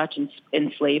 and the Dutch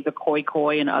enslaved the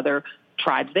Khoi and other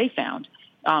tribes they found.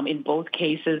 In both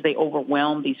cases, they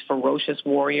overwhelmed these ferocious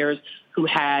warriors who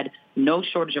had no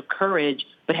shortage of courage,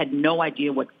 but had no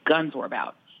idea what guns were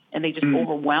about. And they just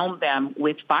overwhelmed them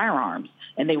with firearms.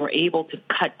 And they were able to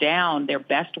cut down their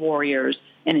best warriors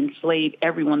and enslave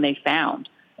everyone they found,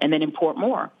 and then import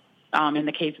more. In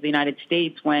the case of the United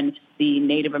States, when the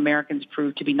Native Americans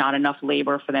proved to be not enough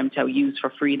labor for them to use for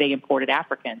free, they imported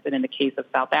Africans. And in the case of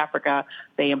South Africa,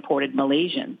 they imported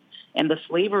Malaysians. And the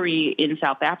slavery in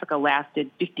South Africa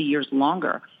lasted 50 years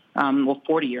longer,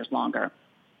 40 years longer.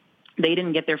 They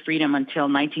didn't get their freedom until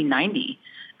 1990,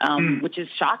 which is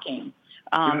shocking.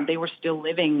 They were still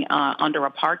living under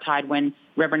apartheid when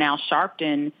Reverend Al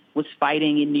Sharpton was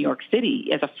fighting in New York City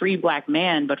as a free black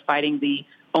man, but fighting the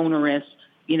onerous,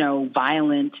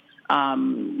 violent,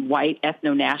 white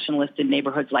ethno-nationalists in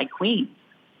neighborhoods like Queens.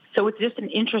 So it's just an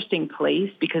interesting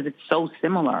place because it's so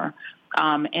similar.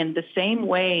 And the same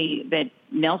way that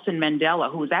Nelson Mandela,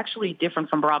 who was actually different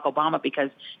from Barack Obama because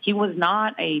he was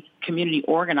not a community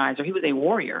organizer, he was a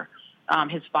warrior.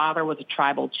 His father was a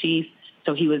tribal chief,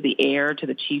 so he was the heir to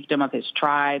the chiefdom of his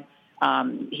tribe.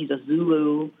 He's a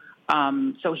Zulu.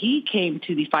 So he came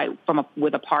to the fight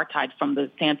with apartheid from the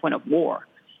standpoint of war.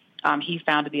 He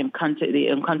founded the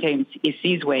Umkhonto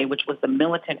Sizwe, which was the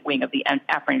militant wing of the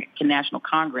African National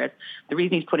Congress. The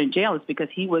reason he's put in jail is because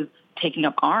he was taking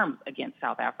up arms against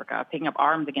South Africa, taking up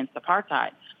arms against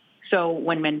apartheid. So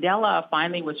when Mandela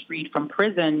finally was freed from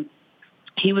prison,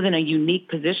 he was in a unique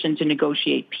position to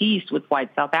negotiate peace with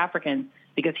white South Africans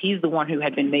because he's the one who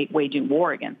had been waging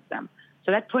war against them.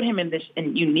 So that put him in this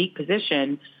unique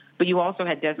position. But you also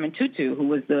had Desmond Tutu, who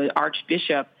was the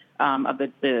Archbishop of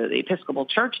the Episcopal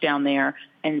Church down there,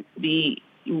 and the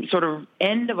sort of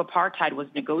end of apartheid was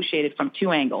negotiated from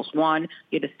two angles. One,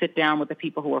 you had to sit down with the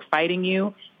people who were fighting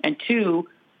you, and two,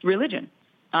 religion.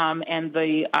 And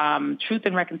the Truth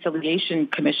and Reconciliation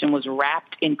Commission was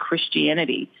wrapped in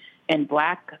Christianity, and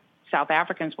black South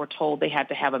Africans were told they had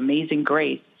to have amazing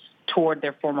grace toward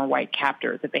their former white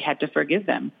captors, that they had to forgive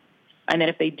them. And that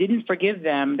if they didn't forgive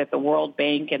them, that the World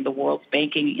Bank and the world's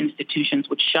banking institutions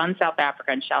would shun South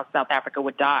Africa and South Africa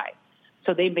would die.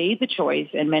 So they made the choice,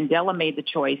 and Mandela made the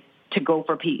choice to go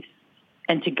for peace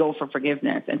and to go for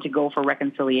forgiveness and to go for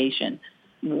reconciliation.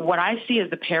 What I see as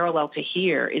the parallel to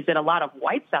here is that a lot of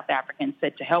white South Africans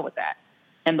said to hell with that.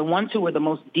 And the ones who were the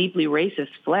most deeply racist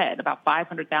fled. About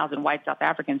 500,000 white South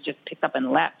Africans just picked up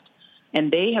and left.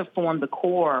 And they have formed the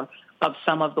core of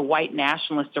some of the white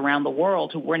nationalists around the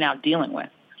world who we're now dealing with.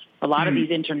 A lot of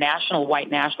these international white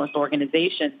nationalist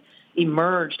organizations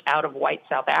emerged out of white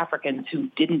South Africans who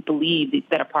didn't believe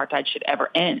that apartheid should ever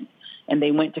end. And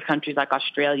they went to countries like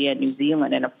Australia and New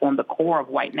Zealand and have formed the core of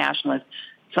white nationalists,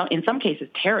 in some cases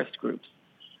terrorist groups.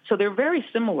 So they're very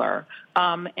similar.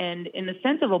 And in the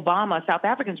sense of Obama, South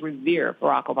Africans revere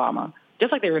Barack Obama,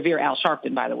 just like they revere Al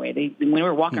Sharpton, by the way. When we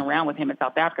were walking around with him in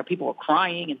South Africa, people were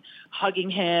crying and hugging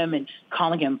him and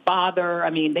calling him father. I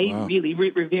mean, they really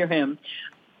revere him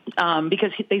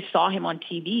because they saw him on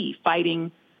TV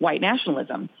fighting white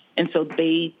nationalism. And so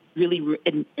they really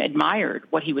admired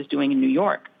what he was doing in New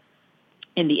York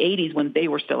in the 80s when they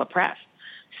were still oppressed.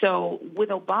 So with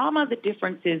Obama, the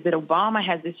difference is that Obama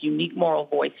has this unique moral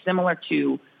voice similar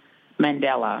to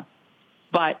Mandela.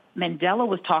 But Mandela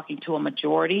was talking to a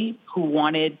majority who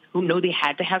knew they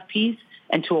had to have peace,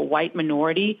 and to a white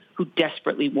minority who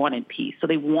desperately wanted peace. So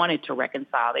they wanted to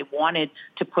reconcile. They wanted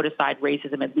to put aside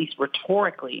racism, at least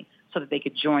rhetorically, so that they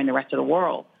could join the rest of the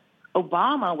world.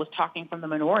 Obama was talking from the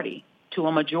minority to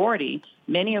a majority,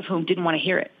 many of whom didn't want to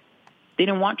hear it. They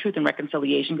didn't want truth and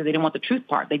reconciliation because they didn't want the truth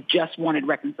part. They just wanted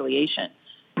reconciliation.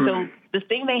 So the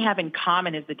thing they have in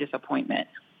common is the disappointment.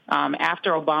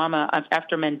 After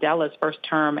Mandela's first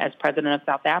term as president of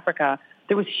South Africa,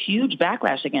 there was huge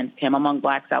backlash against him among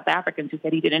black South Africans who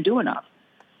said he didn't do enough.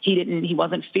 He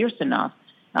wasn't fierce enough.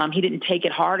 He didn't take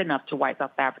it hard enough to white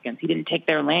South Africans. He didn't take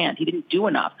their land. He didn't do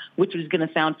enough, which was going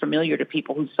to sound familiar to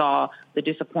people who saw the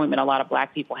disappointment a lot of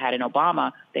black people had in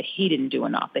Obama, that he didn't do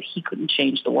enough, that he couldn't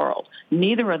change the world.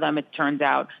 Neither of them, it turns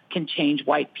out, can change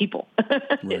white people.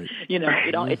 Right.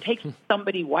 It takes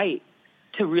somebody white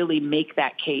to really make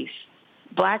that case.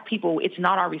 Black people, it's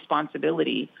not our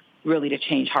responsibility really to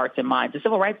change hearts and minds. The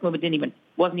civil rights movement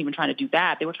wasn't even trying to do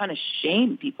that. They were trying to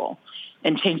shame people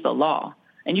and change the law.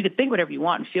 And you could think whatever you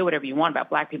want and feel whatever you want about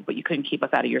black people, but you couldn't keep us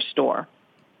out of your store.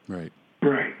 Right.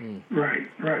 Right.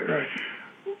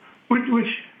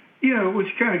 Which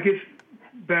kind of gets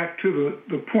back to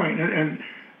the point, and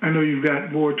I know you've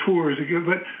got more tours to give,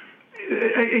 but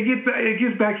it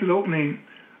gets back to the opening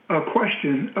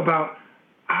question about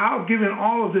how, given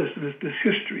all of this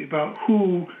history about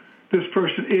who this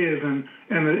person is and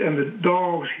the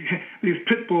dogs, these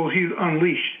pit bulls he's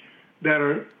unleashed that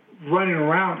are running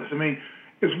around us. I mean,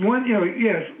 it's one,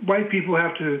 yes, white people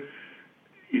have to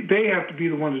be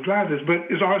the ones to drive this, but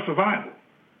it's our survival,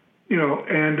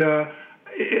 and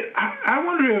I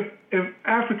wonder if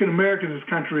African Americans in this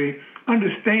country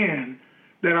understand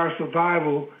that our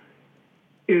survival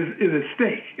is at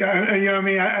stake.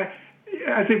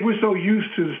 I think we're so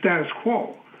used to the status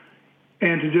quo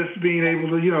and to just being able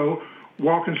to,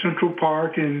 walk in Central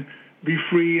Park and be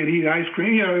free and eat ice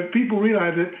cream. People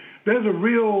realize that there's a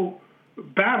real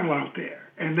battle out there,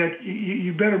 and that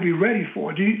you better be ready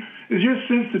for it. Is your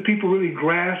sense that people really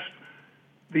grasp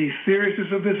the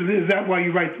seriousness of this? Is that why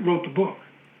you wrote the book?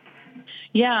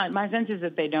 Yeah, my sense is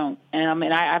that they don't. And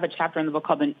I have a chapter in the book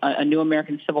called A New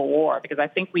American Civil War, because I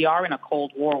think we are in a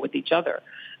Cold War with each other.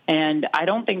 And I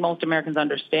don't think most Americans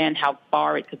understand how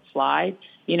far it could slide.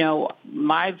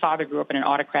 My father grew up in an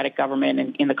autocratic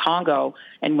government in the Congo,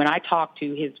 and when I talk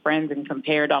to his friends and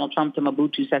compare Donald Trump to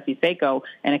Mobutu Sese Seko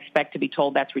and expect to be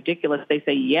told that's ridiculous, they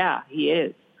say, yeah, he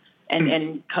is.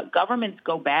 And governments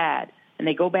go bad, and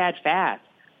they go bad fast.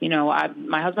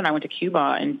 My husband and I went to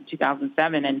Cuba in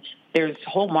 2007, and there's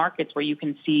whole markets where you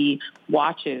can see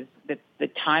watches that the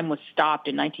time was stopped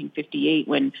in 1958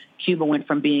 when Cuba went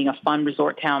from being a fun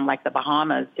resort town like the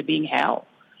Bahamas to being hell.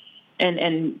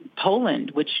 And Poland,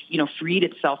 which, freed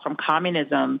itself from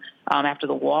communism after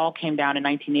the wall came down in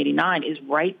 1989, is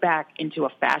right back into a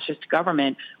fascist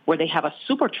government where they have a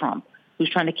super Trump who's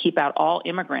trying to keep out all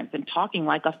immigrants and talking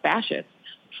like a fascist.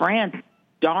 France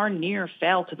darn near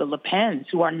fell to the Le Pens,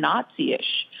 who are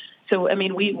Nazi-ish. So,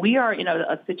 we are in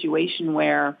a situation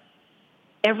where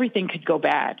everything could go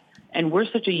bad. And we're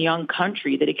such a young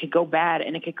country that it could go bad,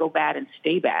 and it could go bad and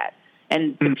stay bad.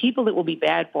 And the people it will be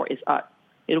bad for is us.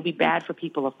 It'll be bad for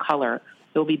people of color.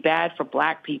 It'll be bad for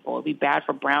black people. It'll be bad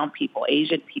for brown people,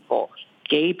 Asian people,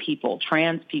 gay people,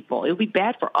 trans people. It'll be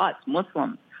bad for us,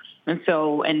 Muslims.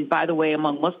 And by the way,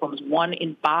 among Muslims, 1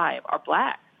 in 5 are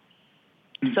black.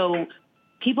 So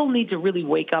people need to really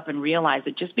wake up and realize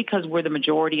that just because we're the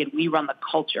majority and we run the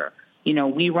culture,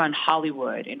 we run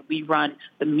Hollywood and we run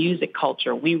the music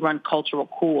culture, we run cultural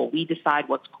cool, we decide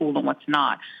what's cool and what's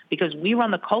not. Because we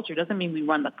run the culture doesn't mean we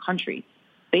run the country.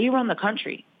 They run the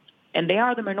country, and they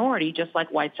are the minority, just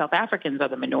like white South Africans are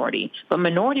the minority. But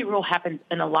minority rule happens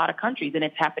in a lot of countries, and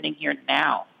it's happening here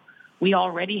now. We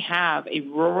already have a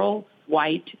rural,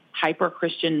 white,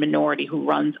 hyper-Christian minority who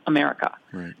runs America.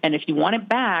 Right. And if you want it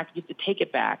back, you have to take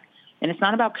it back. And it's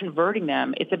not about converting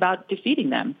them. It's about defeating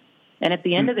them. And at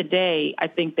the end of the day, I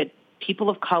think that people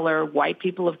of color, white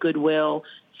people of goodwill,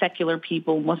 secular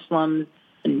people, Muslims,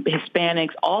 and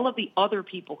Hispanics, all of the other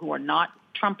people who are not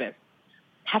Trumpists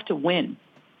have to win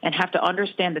and have to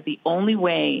understand that the only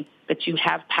way that you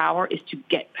have power is to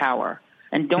get power.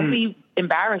 And don't be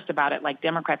embarrassed about it like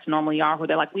Democrats normally are, who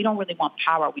they're like, we don't really want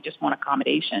power, we just want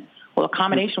accommodation. Well,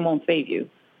 accommodation won't save you.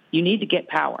 You need to get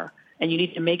power, and you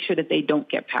need to make sure that they don't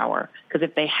get power. Because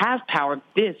if they have power,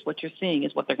 what you're seeing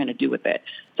is what they're going to do with it.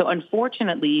 So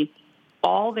unfortunately,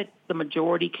 all that the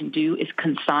majority can do is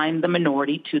consign the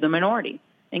minority to the minority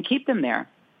and keep them there.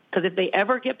 Because if they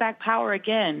ever get back power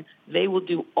again, they will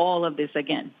do all of this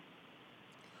again.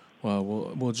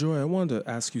 Well, Joy, I wanted to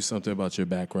ask you something about your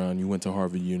background. You went to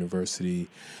Harvard University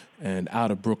and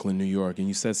out of Brooklyn, New York, and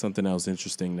you said something that was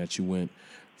interesting, that you went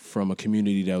from a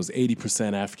community that was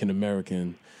 80%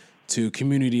 African-American to a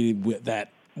community that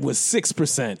was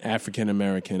 6%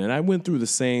 African-American. And I went through the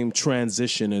same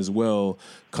transition as well,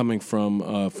 coming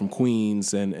from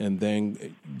Queens and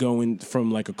then going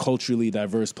from like a culturally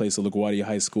diverse place of LaGuardia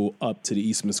High School up to the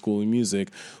Eastman School of Music,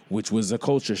 which was a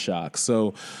culture shock.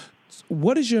 So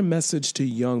what is your message to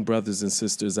young brothers and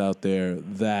sisters out there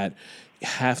that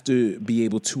have to be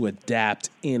able to adapt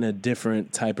in a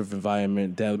different type of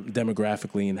environment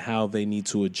demographically, and how they need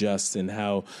to adjust and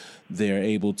how they're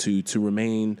able to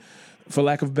remain, for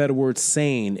lack of a better word,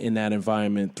 sane in that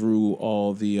environment through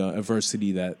all the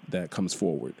adversity that comes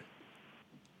forward?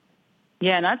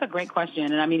 Yeah, and that's a great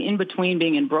question. And I mean, in between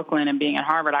being in Brooklyn and being at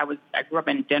Harvard, I grew up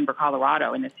in Denver,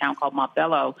 Colorado, in this town called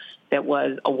Montbello that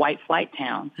was a white flight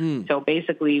town. So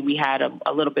basically we had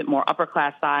a little bit more upper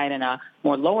class side and a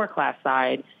more lower class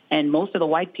side. And most of the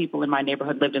white people in my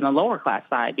neighborhood lived in the lower class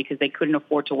side because they couldn't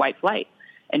afford to white flight.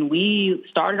 And we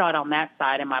started out on that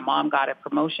side, and my mom got a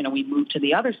promotion, and we moved to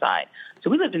the other side.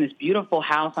 So we lived in this beautiful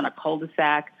house on a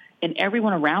cul-de-sac, and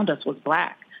everyone around us was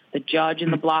black. The judge in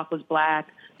the block was black.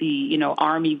 The,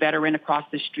 Army veteran across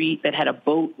the street that had a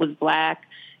boat was black.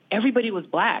 Everybody was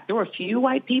black. There were a few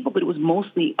white people, but it was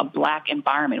mostly a black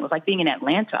environment. It was like being in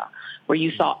Atlanta, where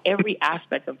you saw every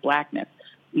aspect of blackness.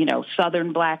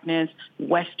 Southern blackness,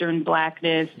 Western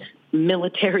blackness,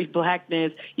 military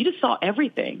blackness. You just saw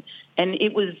everything. And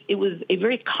it was a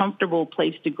very comfortable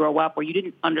place to grow up, where you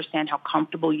didn't understand how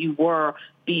comfortable you were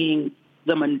being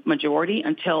the majority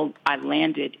until I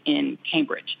landed in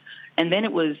Cambridge. And then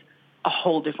it was a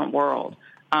whole different world.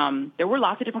 There were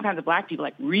lots of different kinds of black people,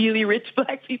 like really rich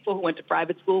black people who went to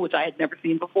private school, which I had never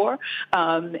seen before,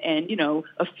 and,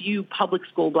 a few public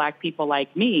school black people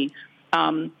like me.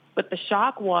 But the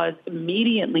shock was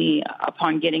immediately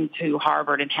upon getting to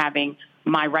Harvard and having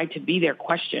my right to be there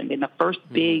questioned. In the first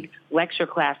big lecture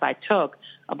class I took,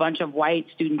 a bunch of white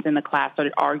students in the class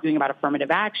started arguing about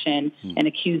affirmative action and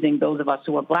accusing those of us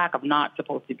who were black of not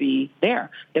supposed to be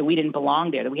there, that we didn't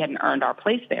belong there, that we hadn't earned our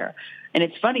place there. And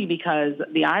it's funny because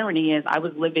the irony is I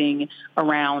was living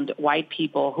around white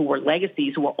people who were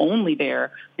legacies, who were only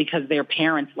there because their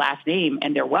parents' last name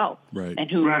and their wealth,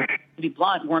 and who, to be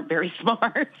blunt, weren't very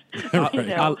smart.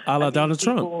 A la Donald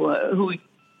Trump.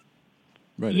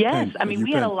 Yes, I mean,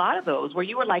 we had a lot of those where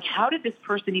you were like, how did this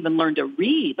person even learn to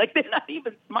read? Like, they're not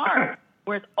even smart.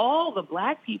 Whereas all the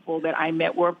black people that I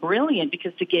met were brilliant,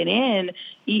 because to get in,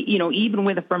 even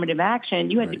with affirmative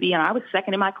action, you had to be, and I was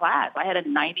second in my class. I had a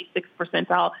 96th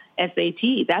percentile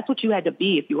SAT. That's what you had to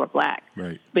be if you were black.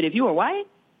 But if you were white,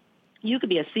 you could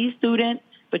be a C student,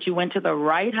 but you went to the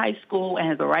right high school and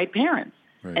had the right parents,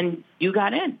 and you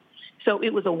got in. So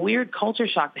it was a weird culture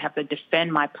shock to have to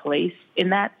defend my place in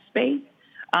that space.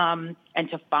 And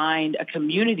to find a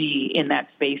community in that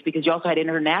space, because you also had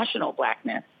international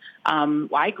blackness.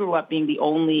 I grew up being the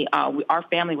only, our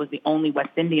family was the only West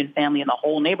Indian family in the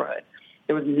whole neighborhood.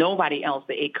 There was nobody else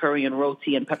that ate curry and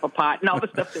roti and pepper pot and all the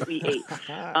stuff that we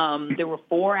ate. There were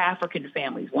 4 African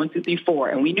families, 1, 2, 3, 4,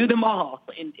 and we knew them all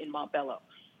in Montbello.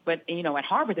 But, at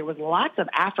Harvard, there was lots of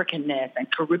Africanness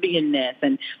and Caribbeanness,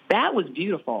 and that was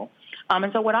beautiful. And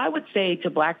so what I would say to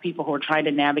black people who are trying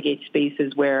to navigate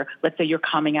spaces where, let's say you're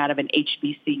coming out of an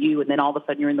HBCU and then all of a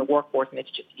sudden you're in the workforce and it's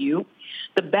just you,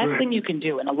 the best thing you can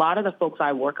do, and a lot of the folks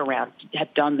I work around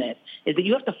have done this, is that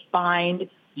you have to find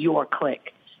your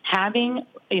clique. Having,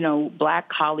 black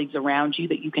colleagues around you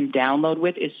that you can download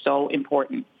with is so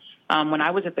important. When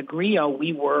I was at the Grio,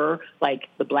 we were like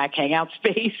the black hangout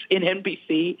space in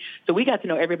NBC. So we got to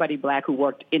know everybody black who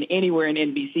worked anywhere in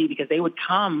NBC, because they would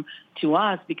come to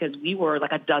us because we were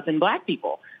like a dozen black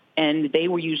people. And they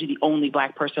were usually the only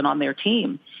black person on their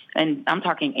team. And I'm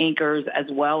talking anchors as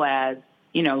well as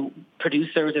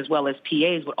producers as well as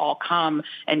PAs would all come,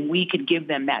 and we could give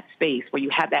them that space where you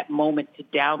have that moment to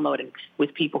download it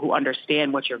with people who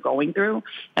understand what you're going through.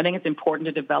 I think it's important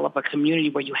to develop a community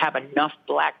where you have enough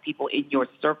Black people in your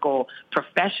circle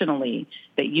professionally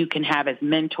that you can have as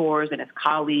mentors and as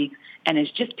colleagues and as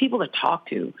just people to talk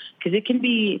to, because it can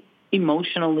be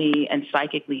emotionally and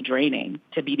psychically draining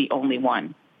to be the only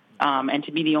one. And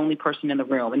to be the only person in the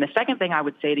room. And the second thing I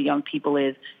would say to young people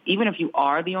is, even if you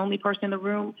are the only person in the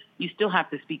room, you still have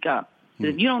to speak up.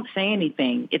 Because if you don't say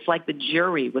anything, it's like the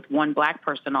jury with one Black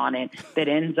person on it that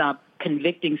ends up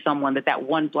convicting someone that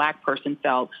one Black person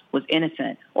felt was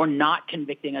innocent, or not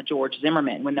convicting a George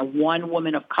Zimmerman when the one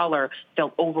woman of color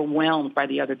felt overwhelmed by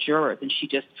the other jurors and she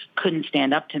just couldn't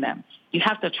stand up to them. You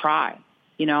have to try.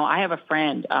 I have a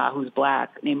friend who's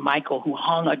Black named Michael who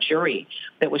hung a jury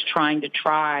that was trying to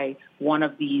try one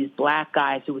of these Black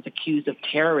guys who was accused of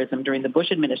terrorism during the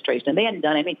Bush administration. They hadn't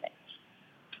done anything.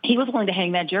 He was willing to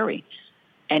hang that jury,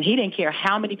 and he didn't care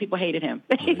how many people hated him.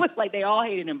 He was like, they all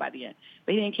hated him by the end,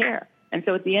 but he didn't care. And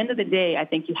so at the end of the day, I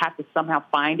think you have to somehow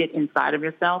find it inside of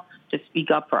yourself to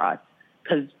speak up for us,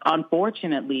 because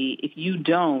unfortunately, if you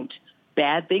don't,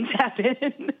 bad things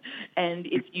happen, and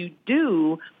if you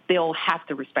do, they'll have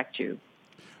to respect you.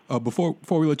 Before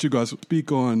we let you guys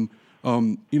speak on,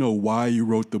 why you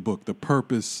wrote the book, the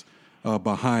purpose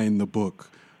behind the book,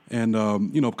 and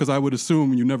because I would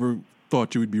assume you never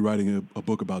thought you would be writing a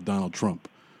book about Donald Trump,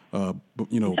 no.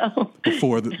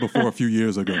 before a few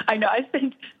years ago. I know. I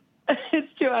think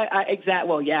it's true. I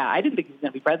didn't think he was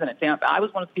going to be president. I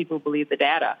was one of the people who believed the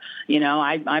data.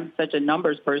 I'm such a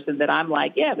numbers person that I'm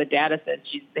like, yeah, the data said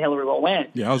Hillary will win.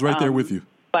 Yeah, I was right there with you.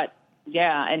 But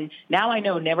yeah, and now I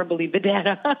know, never believe the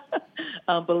data.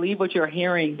 Believe what you're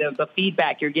hearing, the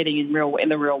feedback you're getting in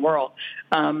the real world.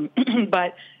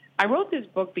 But I wrote this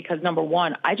book because, number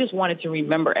one, I just wanted to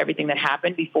remember everything that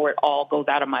happened before it all goes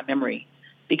out of my memory.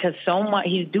 Because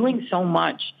he's doing so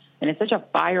much. And it's such a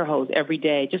fire hose every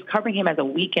day. Just covering him as a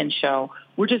weekend show,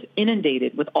 we're just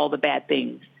inundated with all the bad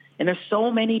things. And there's so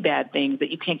many bad things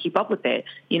that you can't keep up with it.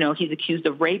 He's accused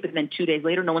of rape, and then 2 days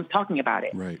later, no one's talking about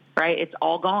it. Right? It's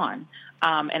all gone.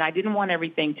 And I didn't want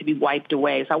everything to be wiped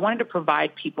away. So I wanted to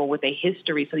provide people with a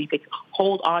history so you could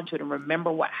hold on to it and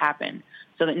remember what happened,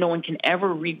 so that no one can ever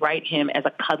rewrite him as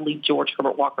a cuddly George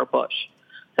Herbert Walker Bush.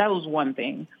 That was one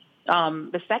thing.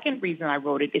 The second reason I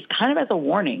wrote it is kind of as a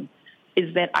warning,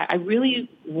 is that I really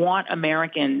want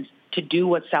Americans to do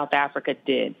what South Africa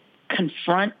did,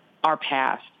 confront our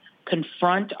past,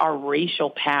 confront our racial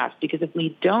past, because if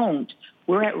we don't,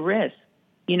 we're at risk.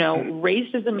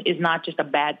 Racism is not just a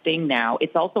bad thing now.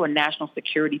 It's also a national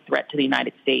security threat to the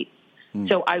United States.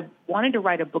 So I wanted to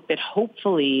write a book that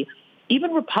hopefully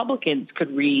even Republicans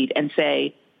could read and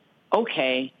say,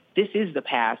 okay, this is the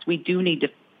past. We do need to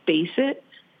face it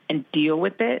and deal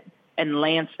with it and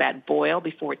lance that boil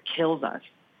before it kills us.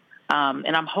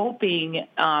 And I'm hoping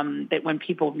that when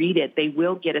people read it, they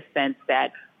will get a sense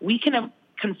that we can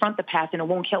confront the past and it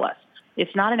won't kill us.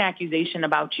 It's not an accusation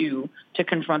about you to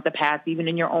confront the past, even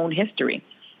in your own history.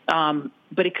 But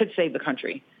it could save the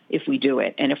country if we do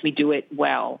it, and if we do it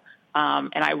well.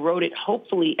 And I wrote it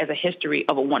hopefully as a history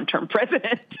of a one-term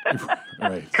president.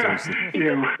 Right. Seriously.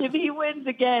 If he wins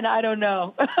again, I don't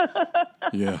know.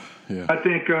 Yeah. I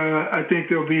think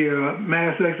there'll be a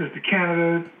mass exodus to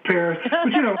Canada, Paris.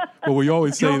 But well, we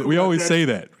always say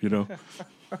that.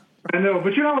 I know,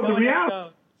 but the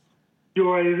reality,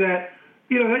 Joy, is that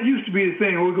that used to be the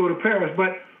thing. We'll go to Paris,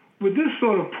 but with this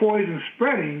sort of poison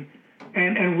spreading,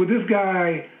 and with this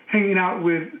guy hanging out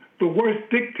with the worst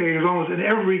dictators almost in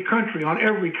every country, on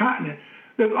every continent,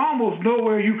 there's almost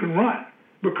nowhere you can run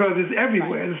because it's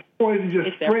everywhere. This poison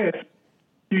just spreads.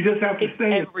 You just have to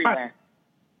stay everywhere.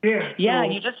 Yeah.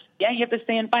 You have to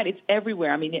stay and fight. It's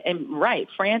everywhere. I mean,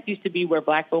 France used to be where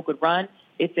Black folk would run.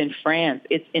 It's in France.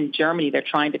 It's in Germany. They're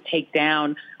trying to take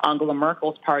down Angela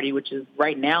Merkel's party, which is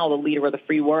right now the leader of the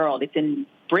free world. It's in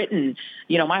Britain.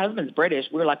 My husband's British.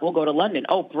 We're like, we'll go to London.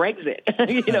 Oh, Brexit.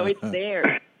 It's there.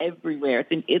 It's everywhere.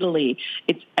 It's in Italy.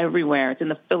 It's everywhere. It's in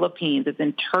the Philippines. It's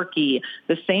in Turkey.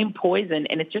 The same poison,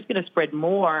 and it's just going to spread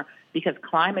more because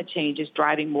climate change is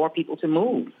driving more people to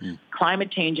move. Climate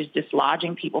change is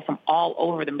dislodging people from all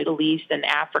over the Middle East and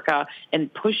Africa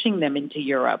and pushing them into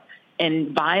Europe.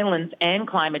 And violence and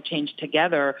climate change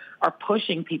together are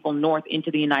pushing people north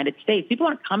into the United States. People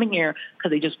aren't coming here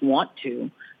because they just want to.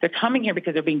 They're coming here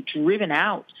because they're being driven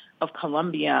out of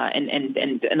Colombia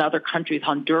and other countries,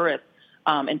 Honduras,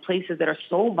 and places that are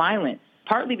so violent,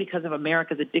 partly because of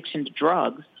America's addiction to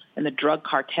drugs and the drug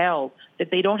cartels, that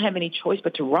they don't have any choice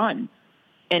but to run.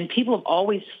 And people have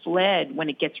always fled when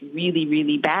it gets really,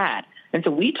 really bad. And so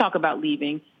we talk about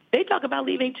leaving. They talk about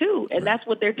leaving too. And that's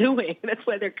what they're doing. That's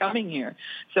why they're coming here.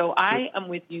 So I am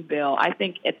with you, Bill. I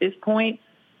think at this point,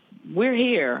 we're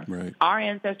here. Right. Our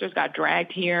ancestors got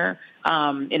dragged here.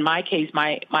 In my case,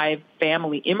 my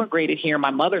family immigrated here.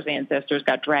 My mother's ancestors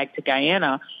got dragged to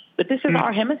Guyana. But this is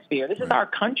our hemisphere. This is our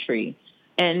country.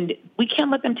 And we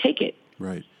can't let them take it.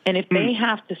 Right. And if they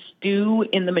have to stew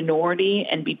in the minority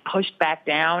and be pushed back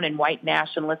down, and white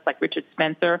nationalists like Richard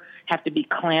Spencer have to be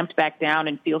clamped back down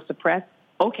and feel suppressed,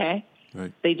 okay.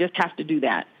 Right. They just have to do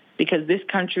that, because this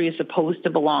country is supposed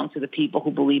to belong to the people who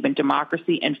believe in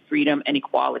democracy and freedom and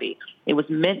equality. It was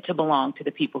meant to belong to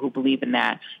the people who believe in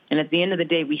that. And at the end of the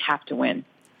day, we have to win.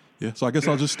 Yeah, so I guess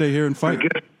I'll just stay here and fight.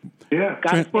 Yeah.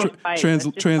 Gotta fight. Let's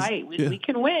just fight. We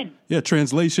can win. Yeah,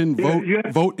 translation,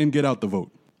 vote, and get out the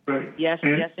vote. Right. Yes,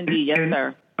 yes, indeed. Yes,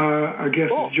 sir. Our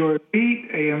guest is Joy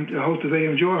Reid, the host of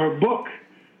AM Joy. Her book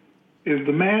is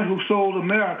The Man Who Sold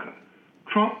America,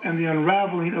 Trump and the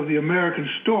Unraveling of the American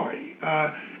Story.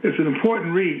 It's an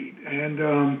important read, and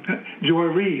Joy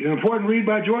Reid, an important read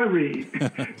by Joy Reid.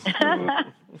 But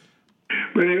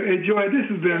Joy, this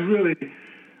has been really,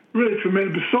 really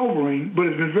tremendous, sobering, but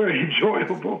it's been very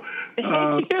enjoyable.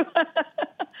 Thank you.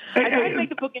 I tried to make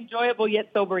the book enjoyable yet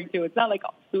sobering too. It's not like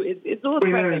it's a little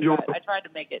depressing, but I tried to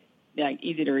make it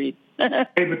easy to read. Hey,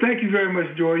 but thank you very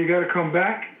much, Joy. You got to come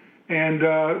back, and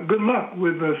good luck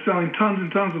with selling tons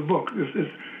and tons of books.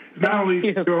 It's not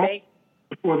only your own,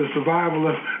 for the survival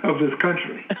of this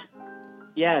country.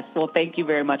 Yes. Well, thank you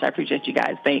very much. I appreciate you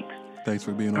guys. Thanks. Thanks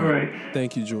for being on. All right.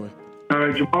 Thank you, Joy. All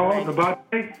right, Jamal,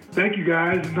 Nabate, thank you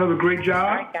guys. Another great job.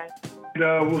 All right, guys.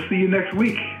 And we'll see you next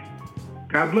week.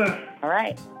 God bless. All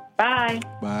right. Bye.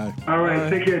 Bye. All right. Bye.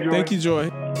 Take care, Joy. Thank you, Joy.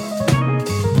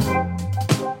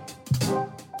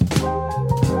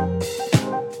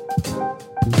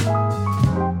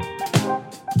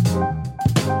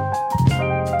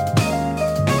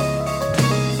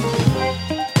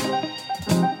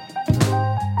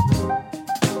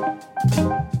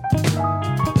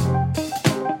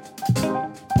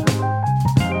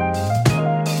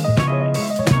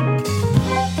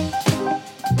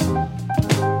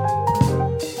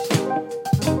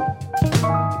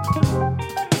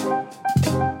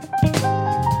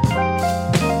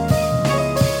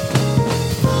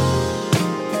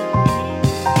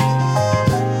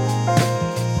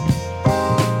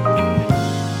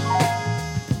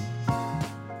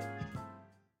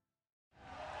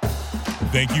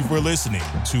 Thank you for listening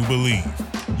to Believe.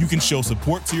 You can show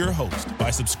support to your host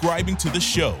by subscribing to the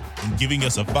show and giving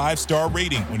us a 5-star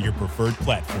rating on your preferred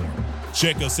platform.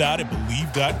 Check us out at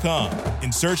Believe.com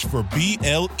and search for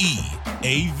BLEAV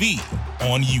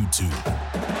on YouTube.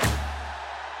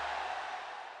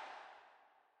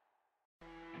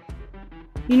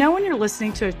 You know when you're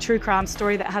listening to a true crime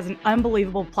story that has an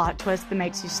unbelievable plot twist that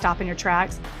makes you stop in your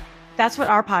tracks? That's what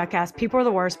our podcast, People Are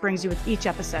the Worst, brings you with each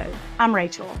episode. I'm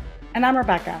Rachel. And I'm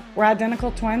Rebecca. We're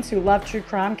identical twins who love true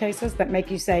crime cases that make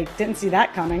you say, didn't see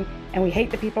that coming, and we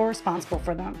hate the people responsible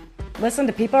for them. Listen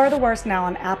to People Are the Worst now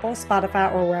on Apple,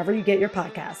 Spotify, or wherever you get your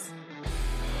podcasts.